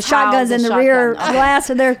so wedding that's with how shotguns the in the shotgun- rear okay. glass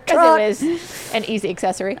of their truck. Because it was an easy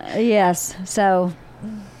accessory. Yes. So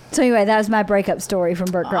anyway, that was my breakup story from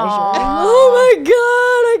Bert Kreischer. Oh my God,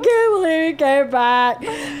 I can't believe he came back.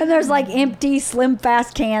 And there's like empty Slim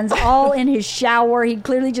Fast cans all in his shower. He'd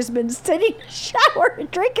clearly just been sitting in the shower and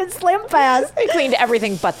drinking Slim Fast. He cleaned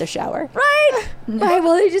everything but the shower. Right? Right.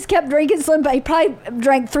 Well, he just kept drinking Slim Fast. He probably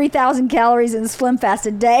drank 3,000 calories in Slim Fast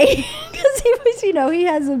a day because he was, he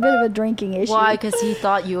has a bit of a drinking issue. Why? Because he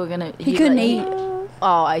thought you were gonna. He couldn't eat.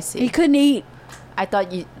 Oh, I see. He couldn't eat. I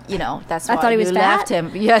thought that's I why thought he was you fat? left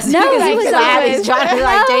him. Yes. No, because he was fat. always- He's trying to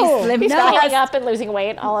like No. taste Slim He's No. filling up and losing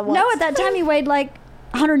weight all at once. No, at that time he weighed like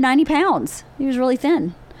 190 pounds. He was really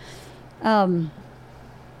thin.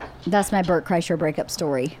 That's my Bert Kreischer breakup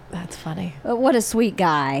story. That's funny. What a sweet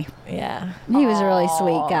guy. Yeah. He was a really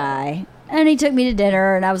sweet guy. And he took me to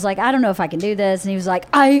dinner and I was like, I don't know if I can do this. And he was like,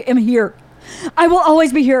 I am here. I will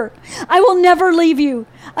always be here. I will never leave you.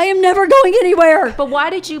 I am never going anywhere. But why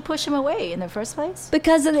did you push him away in the first place?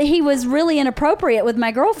 Because he was really inappropriate with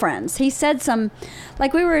my girlfriends. He said somehow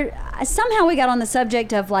we got on the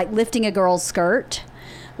subject of like lifting a girl's skirt,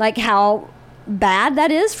 like how bad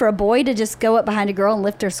that is for a boy to just go up behind a girl and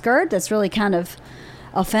lift her skirt. That's really kind of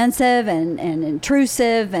offensive and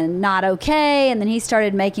intrusive and not okay. And then he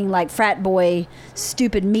started making like frat boy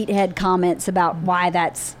stupid meathead comments about why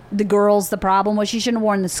that's the girl's the problem. Well, she shouldn't have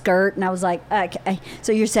worn the skirt. And I was like, okay,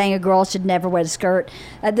 so you're saying a girl should never wear the skirt?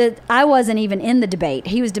 I wasn't even in the debate.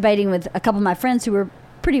 He was debating with a couple of my friends who were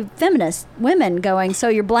pretty feminist women, going, so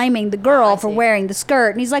you're blaming the girl for wearing the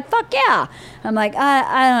skirt? And he's like, fuck yeah. I'm like,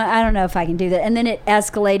 I don't know if I can do that. And then it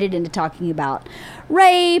escalated into talking about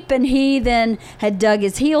rape, and he then had dug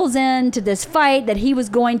his heels into this fight that he was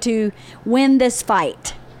going to win this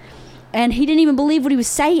fight. And he didn't even believe what he was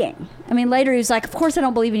saying. I mean, later he was like, of course I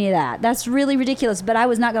don't believe any of that. That's really ridiculous, but I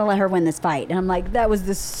was not going to let her win this fight. And I'm like, that was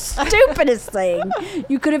the stupidest thing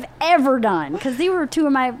you could have ever done, because they were two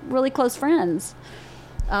of my really close friends.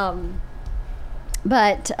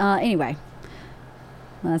 But anyway,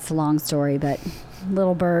 that's a long story, but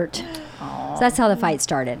little Bert. So that's how the fight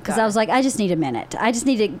started, because I was like, I just need a minute. I just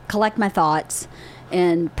need to collect my thoughts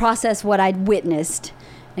and process what I'd witnessed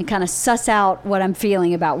and kind of suss out what I'm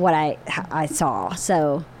feeling about what I saw.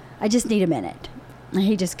 So I just need a minute. And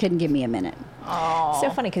he just couldn't give me a minute. So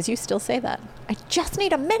funny, because you still say that. I just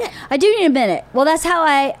need a minute. I do need a minute. Well, that's how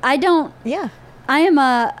I don't. Yeah. I am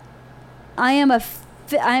a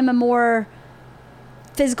more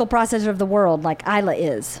physical processor of the world, like Isla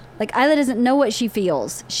is. Like, Isla doesn't know what she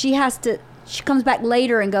feels. She comes back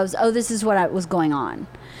later and goes, oh, this is what was going on.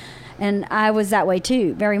 And I was that way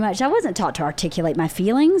too, very much. I wasn't taught to articulate my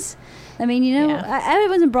feelings. I mean, I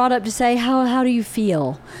wasn't brought up to say, how do you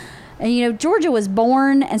feel? And, Georgia was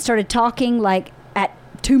born and started talking like at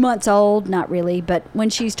 2 months old. Not really, but when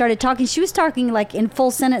she started talking, she was talking like in full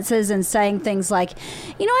sentences and saying things like,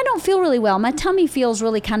 I don't feel really well. My tummy feels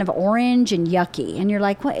really kind of orange and yucky. And you're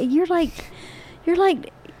like, what? You're like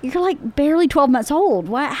barely 12 months old.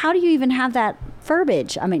 Why? How do you even have that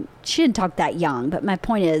verbiage? I mean, she didn't talk that young, but my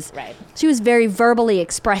point is, she was very verbally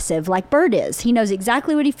expressive, like Bert is. He knows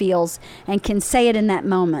exactly what he feels and can say it in that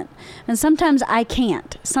moment. And sometimes I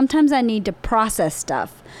can't. Sometimes I need to process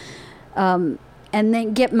stuff. And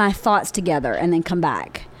then get my thoughts together and then come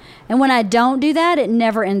back. And when I don't do that, it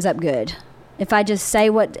never ends up good. If I just say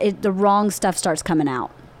the wrong stuff starts coming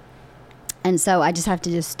out. And so I just have to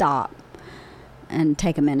just stop and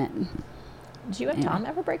take a minute. Did you and Tom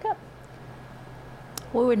ever break up?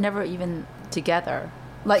 We were never even together.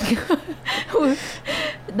 Like,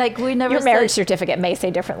 we never. Your marriage certificate may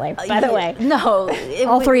say differently, by the way. No.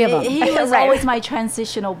 All three of them. He was always my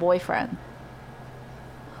transitional boyfriend.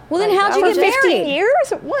 Well, then how'd you get married? 15 years?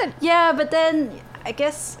 What? Yeah, but then I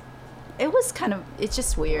guess it was it's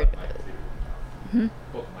just weird.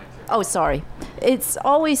 Oh, sorry. It's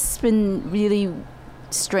always been really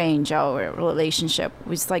strange, our relationship.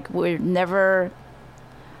 It's like we never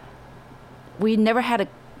had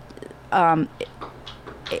a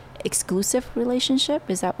exclusive relationship.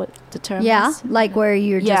 Is that what the term is? Yeah, like where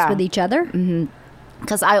you're just with each other? Mm-hmm.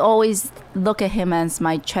 Because I always look at him as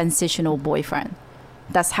my transitional boyfriend.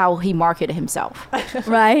 That's how he marketed himself.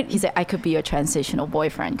 Right. He said, I could be your transitional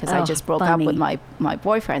boyfriend because I just broke up with my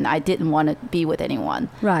boyfriend. I didn't want to be with anyone.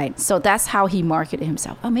 Right. So that's how he marketed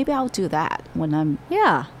himself. Oh, maybe I'll do that when I'm...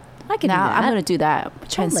 Yeah, I can do that. I'm going to do that.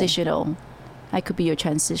 Transitional. Totally. I could be your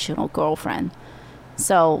transitional girlfriend.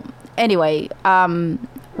 So anyway,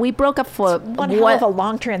 we broke up for... One hell of a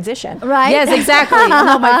long transition. Right. Yes, exactly.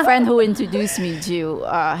 My friend who introduced me to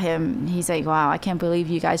him, he's like, wow, I can't believe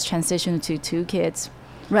you guys transitioned to 2 kids.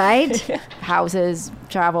 Right. Houses,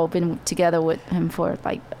 travel, been together with him for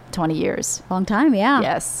like 20 years. Long time, yeah.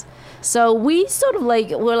 Yes. So we sort of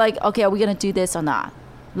we're like, okay, are we going to do this or not?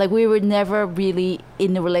 Like, we were never really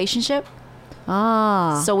in a relationship.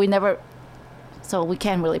 So we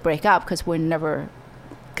can't really break up because we're never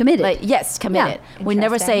committed. Committed. Yeah. We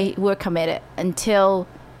never say we're committed until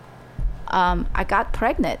I got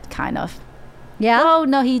pregnant, kind of. Yeah. Oh,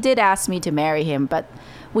 no, he did ask me to marry him, but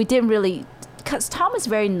we didn't really... Because Tom is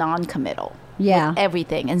very non-committal. Yeah. With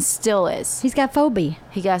everything, and still is. He's got phobia.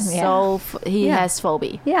 He got he has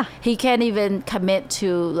phobia. Yeah. He can't even commit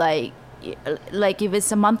to like if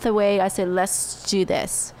it's a month away, I say let's do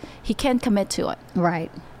this. He can't commit to it.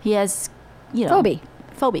 Right. He has, phobia.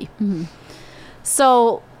 Mm-hmm.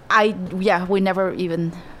 So we never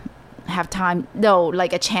even have time. No,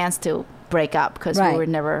 like a chance to break up because we were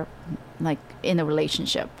never like in a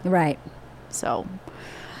relationship. Right. So,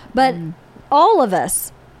 but all of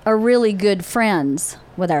us are really good friends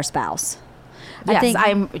with our spouse. I Yes,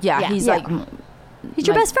 think he's Yeah. like he's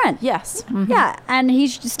your best friend. yes. Mhm. Yeah, and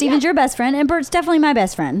Steven's your best friend, and Bert's definitely my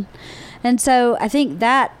best friend. And so I think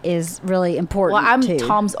that is really important. Well, I'm too.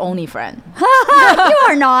 Tom's only friend. You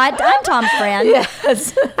are not. I'm Tom's friend.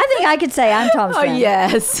 Yes. I think I could say I'm Tom's Oh friend.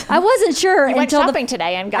 yes. I wasn't sure You went until shopping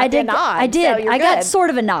today and got I did. the nod. I did. So you're I got good. sort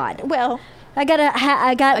of a nod. Well, I got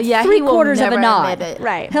Yeah, he will 3/4 of a never nod. admit it.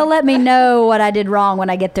 right. He'll let me know what I did wrong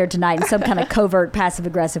when I get there tonight in some kind of covert, passive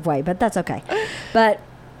aggressive way, but that's okay. But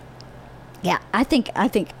yeah, I think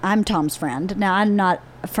I'm Tom's friend. Now I'm not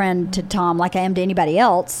a friend to Tom like I am to anybody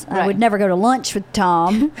else. I Right. would never go to lunch with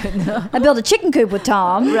Tom. I built a chicken coop with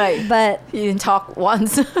Tom. Right. But He didn't talk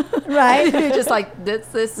once. right. He just like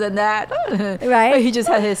this and that. Right. He just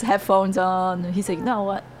had his headphones on. He's like, no,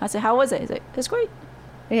 what? I said, how was it? He's like, it's great.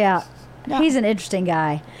 Yeah. Yeah. He's an interesting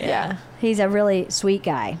guy. Yeah. He's a really sweet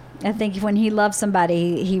guy. I think when he loves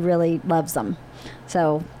somebody, he really loves them.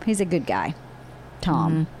 So he's a good guy.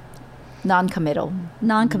 Tom. Non-committal,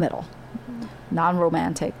 Non-committal.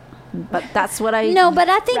 non-romantic. But that's what I No, but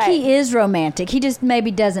I think Right. he is romantic. He just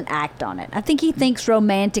maybe doesn't act on it. I think he thinks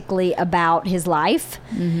romantically about his life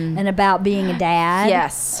and about being a dad.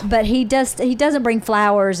 Yes. But he doesn't bring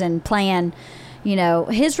flowers and plan,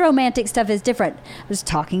 his romantic stuff is different. I was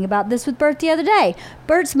talking about this with Bert the other day.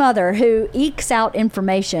 Bert's mother, who ekes out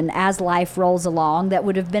information as life rolls along that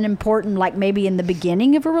would have been important, like maybe in the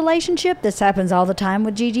beginning of a relationship. This happens all the time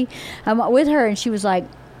with Gigi. I'm with her, and she was like,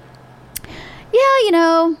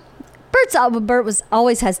 yeah, Bert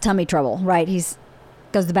always has tummy trouble, right? He's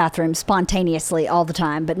goes to the bathroom spontaneously all the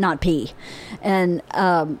time, but not pee. And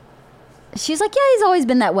she's like, yeah, he's always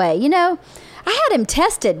been that way. I had him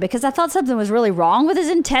tested because I thought something was really wrong with his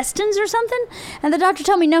intestines or something. And the doctor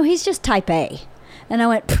told me, no, he's just type A. And I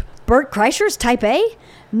went, Bert Kreischer's type A?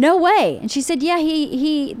 No way. And she said, yeah,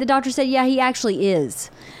 the doctor said, yeah, he actually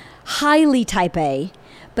is highly type A.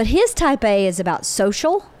 But his type A is about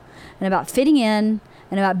social and about fitting in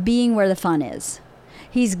and about being where the fun is.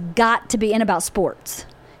 He's got to be, and about sports.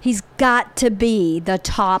 He's got to be the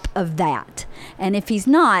top of that. And if he's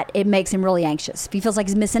not, it makes him really anxious. If he feels like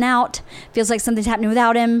he's missing out, feels like something's happening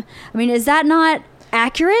without him. I mean, is that not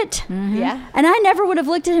accurate? Yeah. And I never would have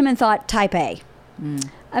looked at him and thought type A.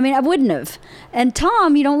 I mean, I wouldn't have. And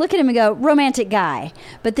Tom, you don't look at him and go, romantic guy.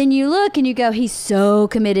 But then you look and you go, he's so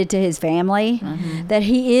committed to his family that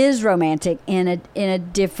he is romantic in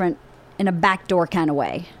a backdoor kind of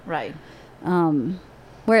way. Right.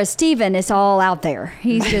 Whereas Steven is all out there.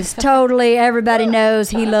 He's just totally, everybody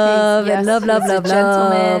knows he love and love. He's a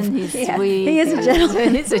gentleman. He's sweet. He is a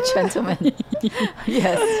gentleman. He's a gentleman.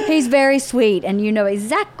 Yes. He's very sweet, and you know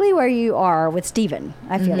exactly where you are with Steven,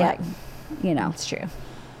 I feel Yeah. like. It's true.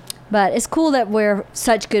 But it's cool that we're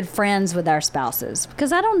such good friends with our spouses,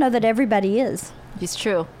 because I don't know that everybody is. It's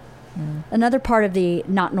true. Another part of the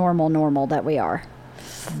not normal that we are.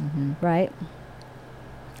 Right?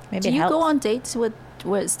 Maybe Do it you helps. go on dates with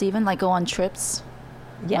Steven? Like go on trips?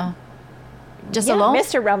 Yeah. Just Yeah, alone?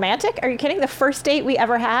 Mr. Romantic? Are you kidding? The first date we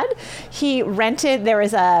ever had, he rented, there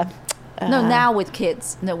was a... No, now with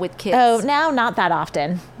kids. No, with kids. Oh, now not that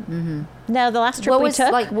often. No, the last trip what we was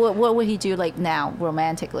took... like? What would he do like now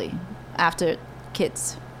romantically after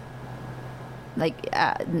kids? Like,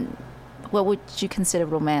 what would you consider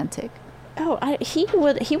romantic? Oh, he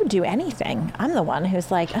would do anything. I'm the one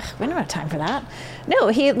who's like, ugh, we don't have time for that. No,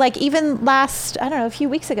 he like even last, I don't know, a few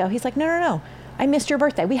weeks ago, he's like, no. I missed your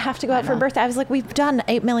birthday. We have to go out for a birthday. I was like, we've done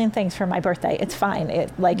 8 million things for my birthday. It's fine.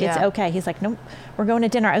 It's Yeah. okay. He's like, nope, we're going to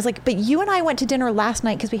dinner. I was like, but you and I went to dinner last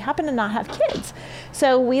night because we happen to not have kids.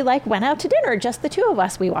 So we like went out to dinner, just the two of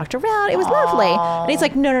us. We walked around. It was lovely. And he's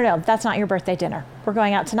like, no, that's not your birthday dinner. We're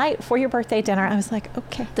going out tonight for your birthday dinner. I was like,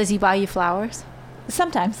 okay. Does he buy you flowers?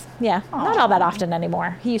 Sometimes, yeah. Not all that often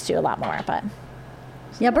anymore. He used to a lot more, but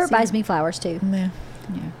Yeah, Bert buys me flowers too. yeah.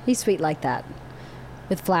 He's sweet like that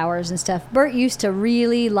with flowers and stuff. Bert used to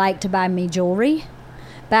really like to buy me jewelry.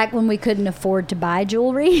 Back when we couldn't afford to buy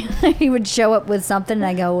jewelry, he would show up with something and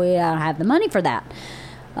I go, well, I don't have the money for that.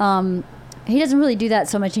 He doesn't really do that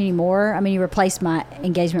so much anymore. I mean, he replaced my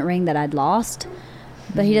engagement ring that I'd lost,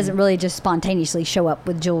 but he doesn't really just spontaneously show up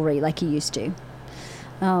with jewelry like he used to.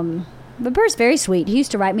 But Bert's very sweet. He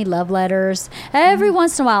used to write me love letters. Every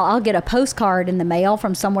once in a while, I'll get a postcard in the mail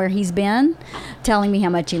from somewhere he's been telling me how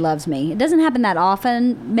much he loves me. It doesn't happen that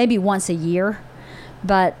often, maybe once a year,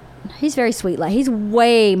 but he's very sweet. Like, he's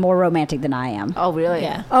way more romantic than I am. Oh, really?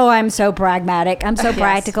 Yeah. Oh, I'm so pragmatic. I'm so Yes.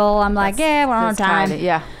 practical. I'm like, yeah, we're on That's time. kinda-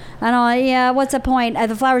 yeah. And I'm like, yeah, what's the point?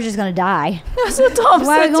 The flower's just going to die. That's what Tom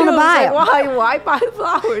Why are said we gonna too. buy He's like, why buy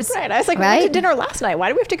flowers? Right. I was like, we Right? went to dinner last night. Why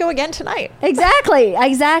do we have to go again tonight? Exactly.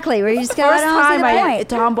 Where you just go, I First don't see time the point.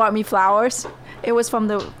 Tom bought me flowers, it was from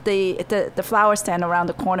the flower stand around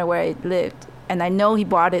the corner where I lived, and I know he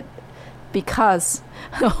bought it because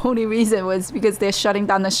the only reason was because they're shutting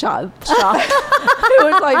down the shop. It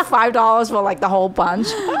was like $5 for like the whole bunch.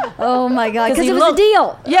 Oh my God. Because he it was looked- a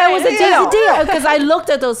deal. Yeah, it was a It deal. was a deal. Because I looked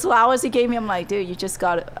at those flowers he gave me. I'm like, dude, you just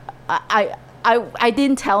got it. I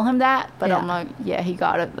didn't tell him that, but Yeah. I'm like, yeah, he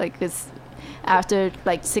got it. Like, it's after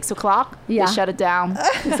like 6 o'clock, Yeah. they shut it down.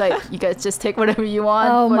 It's like, you guys just take whatever you want.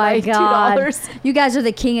 Oh for my like God. $2. You guys are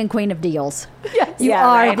the king and queen of deals. Yes. You Yeah,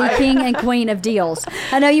 are right. the king and queen of deals.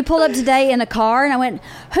 I know you pulled up today in a car, and I went,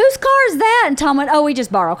 whose car is that? And Tom went, oh, we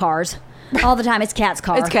just borrow cars all the time. It's Kat's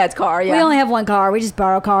car. It's Kat's car, yeah. We only have one car. We just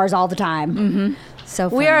borrow cars all the time. Mm-hmm. So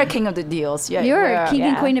We funny. are a king of the deals. Yeah, You're we a are. king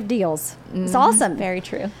and yeah. queen of deals. It's awesome. Very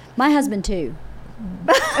true. My husband, too.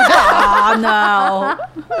 Oh, no.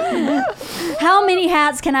 How many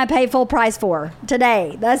hats can I pay full price for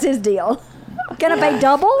today? That's his deal. Can I pay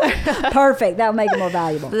double? Perfect. That would make it more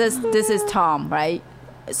valuable. This is Tom, right?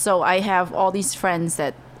 So I have all these friends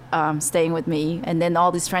that staying with me, and then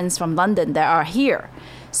all these friends from London that are here.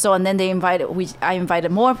 So and then I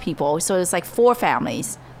invited more people. So it's like 4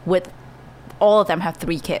 families with all of them have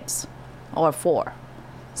 3 kids or 4.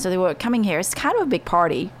 So they were coming here. It's kind of a big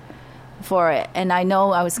party for it. And I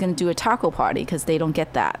know I was going to do a taco party because they don't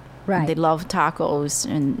get that. Right. They love tacos,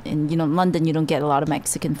 and you know, in London you don't get a lot of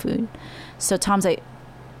Mexican food. So Tom's like,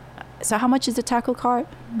 so how much is the taco cart?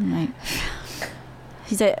 I'm like,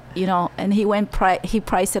 he said, you know, and he he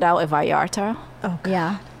priced it out at Vallarta,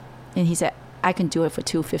 Yeah. and he said, I can do it for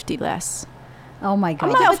 $2.50 less. Oh, my God.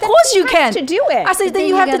 I'm like, but of then course he you has can. to do it. I said, But then you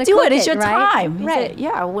you have to gotta do cook it. It's it, your right? time. He Right. said,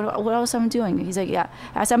 yeah, what else am I doing? He's like, yeah.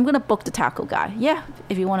 I said, I'm going to book the taco guy. Yeah,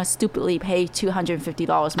 if you want to stupidly pay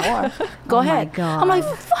 $250 more, go Oh, my ahead. God. I'm like,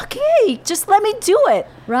 fuck hey, just let me do it.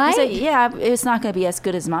 Right? He said, yeah, it's not going to be as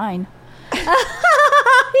good as mine.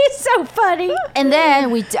 He's so funny. And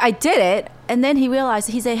then I did it, and then he realized,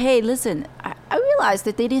 he said, hey, listen, I realized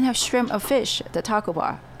that they didn't have shrimp or fish at the taco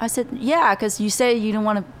bar. I said, yeah, because you said you didn't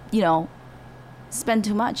want to, you know, spend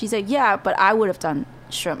too much. He said, yeah, but I would have done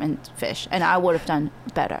shrimp and fish, and I would have done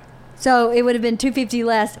better So it would have been $2.50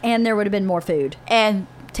 less, and there would have been more food. and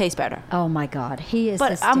taste better. Oh, my God. He is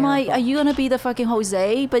But I'm like, hysterical. are you gonna be the fucking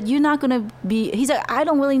Jose? But you're not gonna be. He's like, I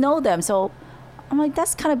don't really know them, so I'm like,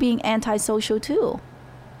 that's kind of being antisocial too.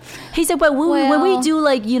 He said, but when we Well- do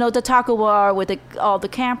like, you know, the taco bar with all the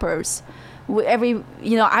campers,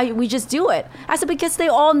 we just do it. I said, because they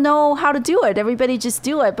all know how to do it. Everybody just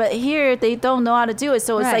do it. But here they don't know how to do it.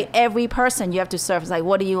 So it's Right. like every person you have to serve. It's like,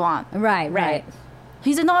 what do you want? Right.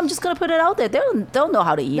 He said, no, I'm just gonna put it out there. They don't know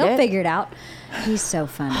how to eat They'll it. figure it out. He's so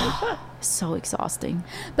funny. So exhausting.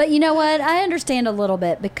 But you know what? I understand a little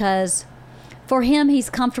bit because for him, he's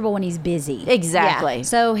comfortable when he's busy. Exactly.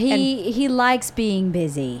 So he likes being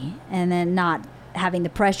busy and then not having the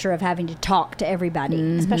pressure of having to talk to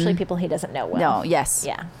everybody. Especially people he doesn't know well. No. Yes.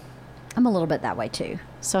 Yeah. I'm a little bit that way too.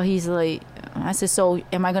 So he's like, I said, so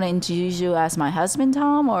am I going to introduce you as my husband,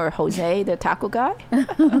 Tom, or Jose, the taco guy?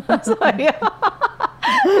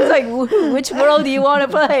 It's like, which role do you want to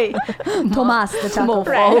play? Tomas, the taco.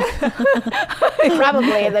 Mofo.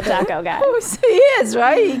 Probably the taco guy. He is,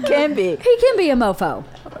 right? He can be. He can be a mofo.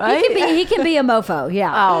 Right? He can be a mofo.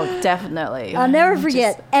 Yeah. Oh, definitely. I'll never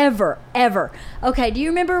forget, ever. Okay, do you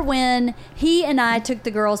remember when he and I took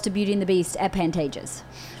the girls to Beauty and the Beast at Pantages?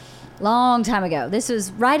 Long time ago. This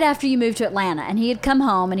was right after you moved to Atlanta, and he had come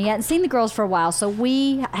home and he hadn't seen the girls for a while. So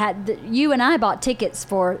you and I bought tickets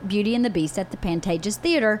for Beauty and the Beast at the Pantages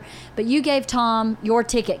Theater, but you gave Tom your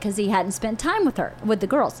ticket because he hadn't spent time with the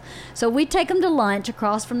girls. So we take him to lunch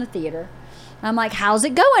across from the theater. I'm like, how's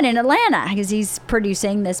it going in Atlanta? Because he's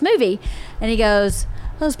producing this movie, and he goes,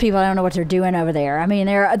 those people, I don't know what they're doing over there. I mean,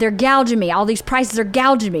 they're gouging me. All these prices are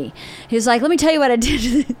gouging me. He's like, let me tell you what I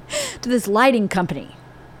did to this lighting company.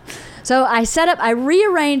 So I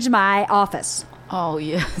rearranged my office, Oh,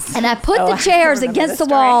 yes. and I put the chairs against the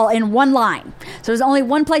wall in one line. So there's only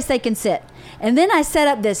one place they can sit. And then I set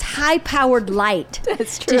up this high-powered light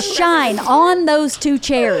to shine on those 2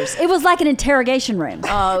 chairs. It was like an interrogation room.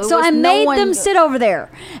 Oh, it so was I no made one- them sit over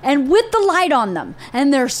there, and with the light on them,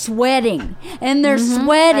 and they're sweating, and they're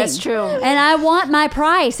sweating. That's true. And I want my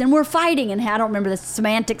price, and we're fighting. And I don't remember the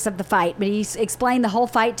semantics of the fight, but he explained the whole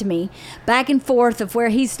fight to me, back and forth of where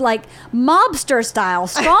he's like mobster style,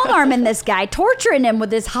 strong-arming this guy, torturing him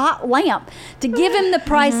with this hot lamp to give him the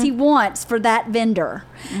price he wants for that vendor.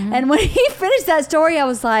 And when he finished that story, I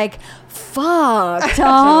was like, fuck, So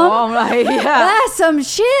Tom. I'm like, yeah. That's some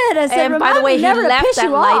shit. I said, And by the way, he never to left piss that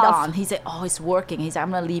you light off. on. He said, "Oh, it's working." He said,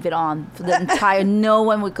 "I'm gonna leave it on for the entire." No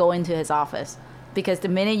one would go into his office because the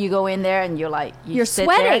minute you go in there and you're like, You're sit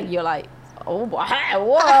sweating. there, you're like, "Oh,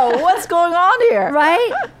 whoa, what's going on here?"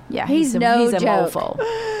 Right? Yeah, He's no he's a joke.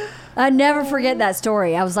 mofo. I never forget that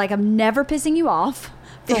story. I was like, I'm never pissing you off,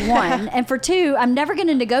 for one. And for two, I'm never going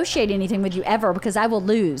to negotiate anything with you ever because I will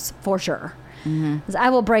lose for sure. 'Cause I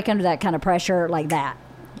will break under that kind of pressure like that.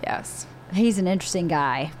 Yes. He's an interesting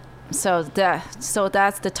guy. So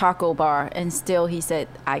that's the taco bar, and still he said,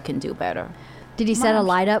 "I can do better." Did he set a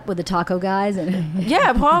light up with the taco guys? And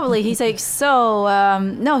Yeah, probably. He's like,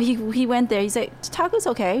 no, he went there. He's like, "Taco's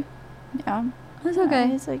okay." Yeah. That's okay.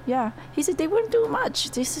 He's like, yeah. He said they wouldn't do much.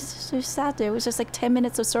 They just sat there. It was just like 10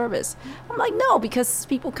 minutes of service. I'm like, no, because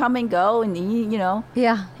people come and go and eat, you know.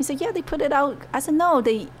 Yeah. He said, yeah, they put it out. I said, no,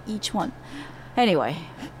 they each one. Anyway,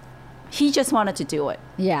 he just wanted to do it.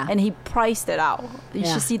 Yeah. And he priced it out. You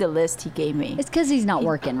Yeah. should see the list he gave me. It's because he's not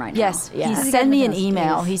working right now. Yes, Yeah. he Because sent me got an nothing else to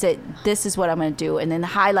email. do. He said, "This is what I'm going to do," and then the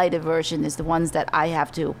highlighted version is the ones that I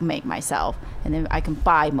have to make myself, and then I can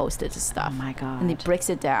buy most of the stuff. Oh my God. And he breaks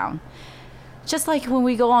it down, just like when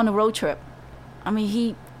we go on a road trip. I mean,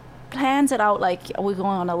 he plans it out like we're going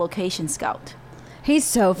on a location scout. He's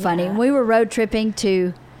so funny. We were road tripping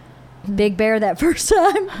to Big Bear that first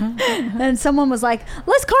time, and someone was like,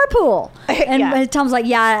 "Let's carpool," and Yeah. Tom's like,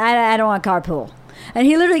 "Yeah, I don't want to carpool," and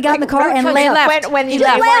he literally got in the car and When- left. When He you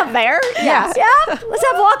left. weren't there? Yes. Yeah, let's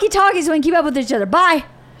have walkie-talkies so we can keep up with each other. Bye.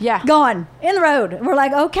 Yeah. Gone in the road. We're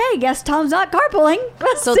like, okay, guess Tom's not carpooling.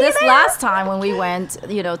 So See you this there. last time when we went,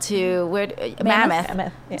 to Mammoth,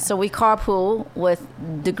 Mammoth, yeah. so we carpool with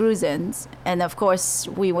the Gruzins, and of course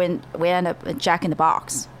we end up at Jack in the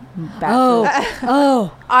Box.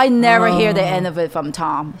 Oh, I never hear the end of it from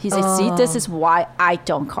Tom. He said, "See, this is why I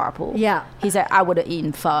don't carpool." Yeah. He said, "I would have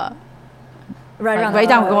eaten pho." right around right the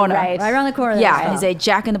down the corner. corner. Right around the corner. Yeah, there's and he Tom. said,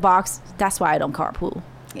 "Jack in the Box. That's why I don't carpool."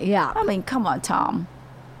 Yeah. I mean, come on, Tom.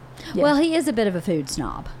 Yeah. Well, he is a bit of a food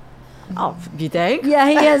snob. Oh, you think? Yeah,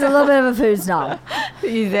 he is a little bit of a food snob.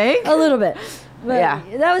 You think? A little bit. But Yeah.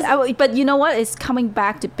 That was But you know what? It's coming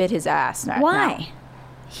back to bit his ass right now. why.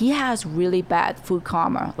 He has really bad food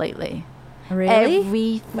karma lately. Really?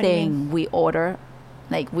 Everything we order,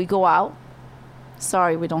 like we go out,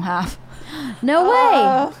 sorry, we don't have. No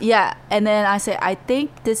way. Yeah, and then I say, I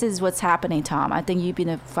think this is what's happening, Tom. I think you've been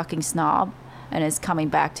a fucking snob, and it's coming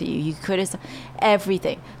back to you. You criticize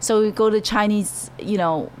everything. So we go to Chinese,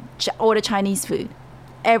 order Chinese food.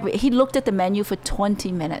 He looked at the menu for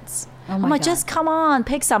 20 minutes. Oh I'm my like, God. just come on,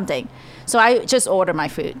 pick something. So I just order my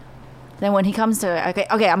food. Then when he comes to,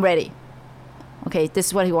 okay, I'm ready. Okay, this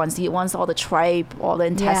is what he wants. He wants all the tripe, all the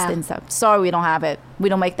intestine stuff. Sorry, we don't have it. We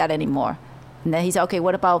don't make that anymore. And then he said, okay,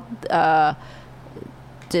 what about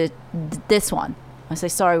this one? I say,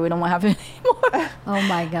 sorry, we don't have it anymore. Oh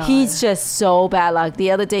my God. He's just so bad luck.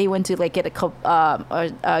 The other day he went to get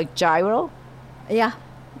a gyro. Yeah.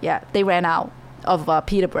 Yeah, they ran out of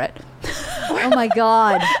pita bread. Oh my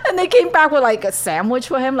God. And they came back with a sandwich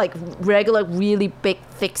for him, like regular, really big,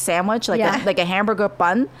 thick sandwich, like Yeah. a hamburger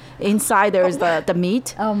bun. Inside there's the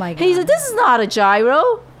meat. Oh my He said, God. "This is not a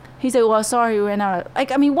gyro." He said, "Well, sorry, we ran out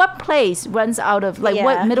of what place runs out of Yeah.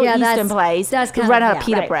 what Middle Yeah, Eastern that's- place that's kinda- run out yeah, of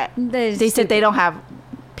pita right. bread?" That is They said stupid. they don't have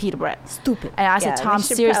pita bread. Stupid. And I said, Yeah, "Tom, we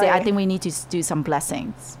should seriously, I probably- think we need to do some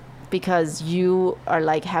blessings because you are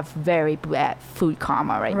have very bad food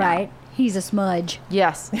karma right now." Right. He's a smudge.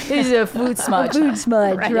 Yes, he's a food smudge. Food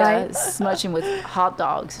smudge, right? Yeah, smudge him with hot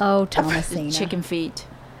dogs, Oh, Thomasina. chicken feet.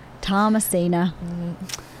 Thomasina.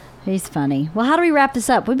 He's funny. Well, how do we wrap this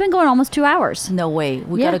up? We've been going almost 2 hours. No way,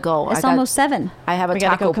 we Yeah, gotta go. It's almost 7. I have a We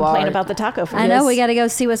gotta taco go complain bar. about the taco food. I know. We got to go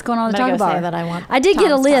see what's going on in the I'm taco gonna go bar. say that I want I did get a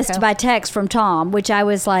Tom's list taco. by text from Tom, which I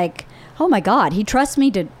was like, oh my God, he trusts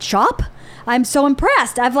me to shop? I'm so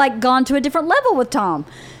impressed. I've gone to a different level with Tom.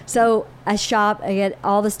 So I shop, I get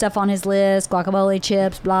all the stuff on his list, guacamole,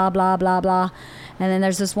 chips, blah, blah, blah, blah. And then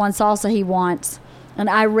there's this one salsa he wants. And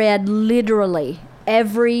I read literally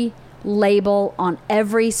every label on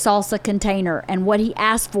every salsa container. And what he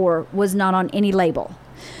asked for was not on any label.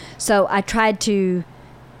 So I tried to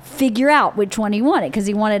figure out which one he wanted because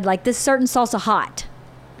he wanted this certain salsa hot.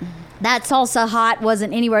 That salsa hot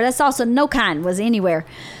wasn't anywhere. That salsa no kind was anywhere.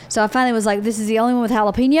 So I finally was like, this is the only one with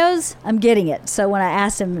jalapenos. I'm getting it. So when I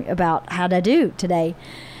asked him about how'd I do today,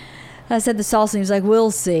 I said the salsa. And he was like, we'll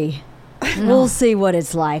see. We'll see what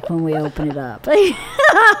it's like when we open it up.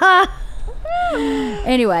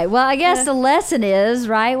 Anyway, well, I guess the lesson is,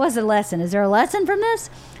 right? What's the lesson? Is there a lesson from this?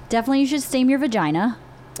 Definitely you should steam your vagina.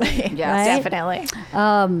 Yes. Definitely.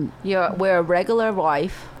 We're a regular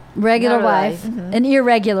wife. Regular Not wife, an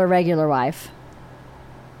irregular regular wife.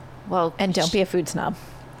 Well, And don't be a food snob.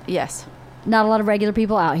 yes. Not a lot of regular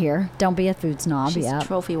people out here. Don't be a food snob. She's Yeah,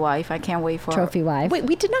 trophy wife. I can't wait for trophy wife. Wait,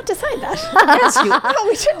 we did not decide that. Yes, you. No,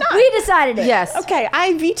 we did not. We decided it. Yes. Okay,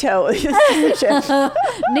 I veto this decision.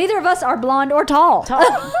 Neither of us are blonde or tall.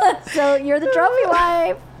 So you're the trophy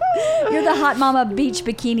wife. You're the hot mama beach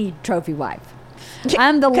bikini trophy wife.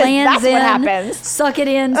 I'm the 'Cause lands that's in, what happens. suck it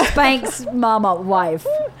in, spanks mama wife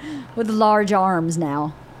with large arms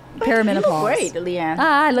now. Perimenopause. Great, Leanne.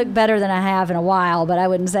 I look better than I have in a while, but I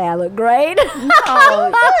wouldn't say I look great.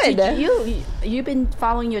 You've been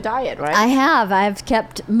following your diet, right? I have. I've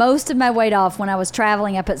kept most of my weight off. When I was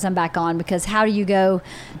traveling, I put some back on because how do you go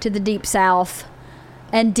to the deep south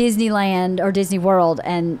and Disneyland or Disney World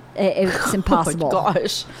and it's impossible. Oh,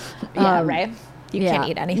 gosh. Yeah, right. You yeah. can't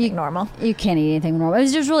eat anything normal. You can't eat anything normal. It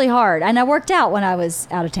was just really hard. And I worked out when I was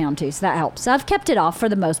out of town too, so that helps. So I've kept it off for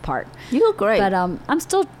the most part. You look great. But I'm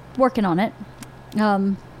still working on it.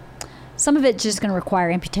 Some of it's just going to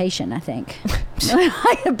require amputation, I think.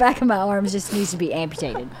 The back of my arms just needs to be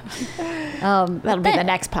amputated. That'll be the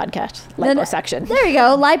next podcast. Liposuction. There you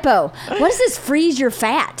go, lipo. What does this freeze your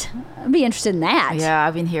fat? I'd be interested in that. yeah,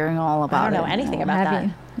 I've been hearing all about I don't know it. anything about Have that.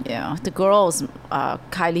 you? Yeah, the girls,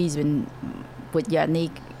 Kylie's been with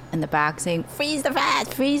Yannick in the back saying, freeze the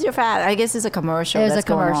fat, freeze your fat. I guess it's a commercial. There's a that's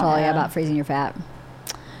going commercial, on. yeah, about freezing your fat.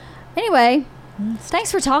 Anyway,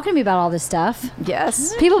 thanks for talking to me about all this stuff.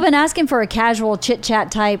 Yes. People have been asking for a casual chit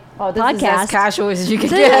chat type Oh, this podcast. is as casual as you can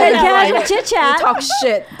This get. is casual chit chat. We talk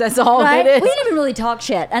shit. That's all Right? it is. We didn't even really talk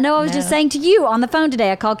shit. I know I was just saying to you on the phone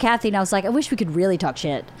today, I called Kathy and I was like, I wish we could really talk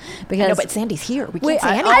shit. Because No, but Sandy's here. We we, can't say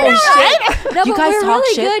I anything. know. No, You but guys we're talk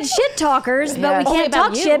really shit? good shit talkers, but Yeah. we Only can't about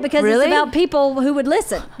talk you. shit because Really? it's about people who would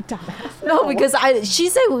listen. No, because she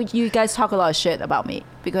said you guys talk a lot of shit about me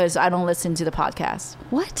because I don't listen to the podcast.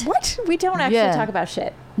 What? What? We don't actually Yeah. talk about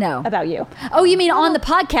shit. No. About you. Oh, you mean on the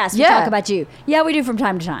podcast we Yeah. talk about you? Yeah, we do from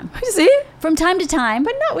time to time. See? From time to time,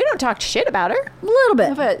 But no, we don't talk shit about her. a little bit,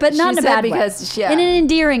 Yeah, but, but not she in a said bad because, way. yeah. In an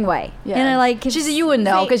endearing way. Yeah. In a, like, She said you would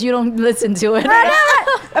know because you don't listen to it.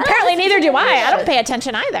 Apparently, neither do I. I don't pay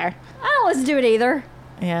attention either. I don't listen to it either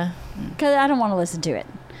Yeah. because I don't want to listen to it.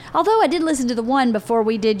 Although I did listen to the one before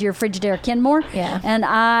we did your Frigidaire Kenmore. Yeah. And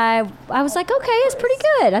I was like, okay, it's pretty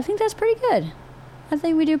good. I think that's pretty good. I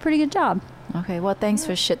think we do a pretty good job. Okay, well, thanks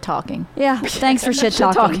for shit talking. Yeah. Thanks for shit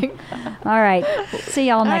talking. All right. See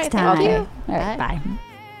y'all next right, time. thank you. All right. Bye.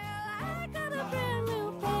 I got a brand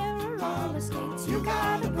new pair of roller skates. You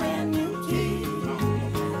got a brand new key.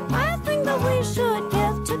 I think that we should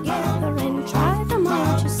get together and try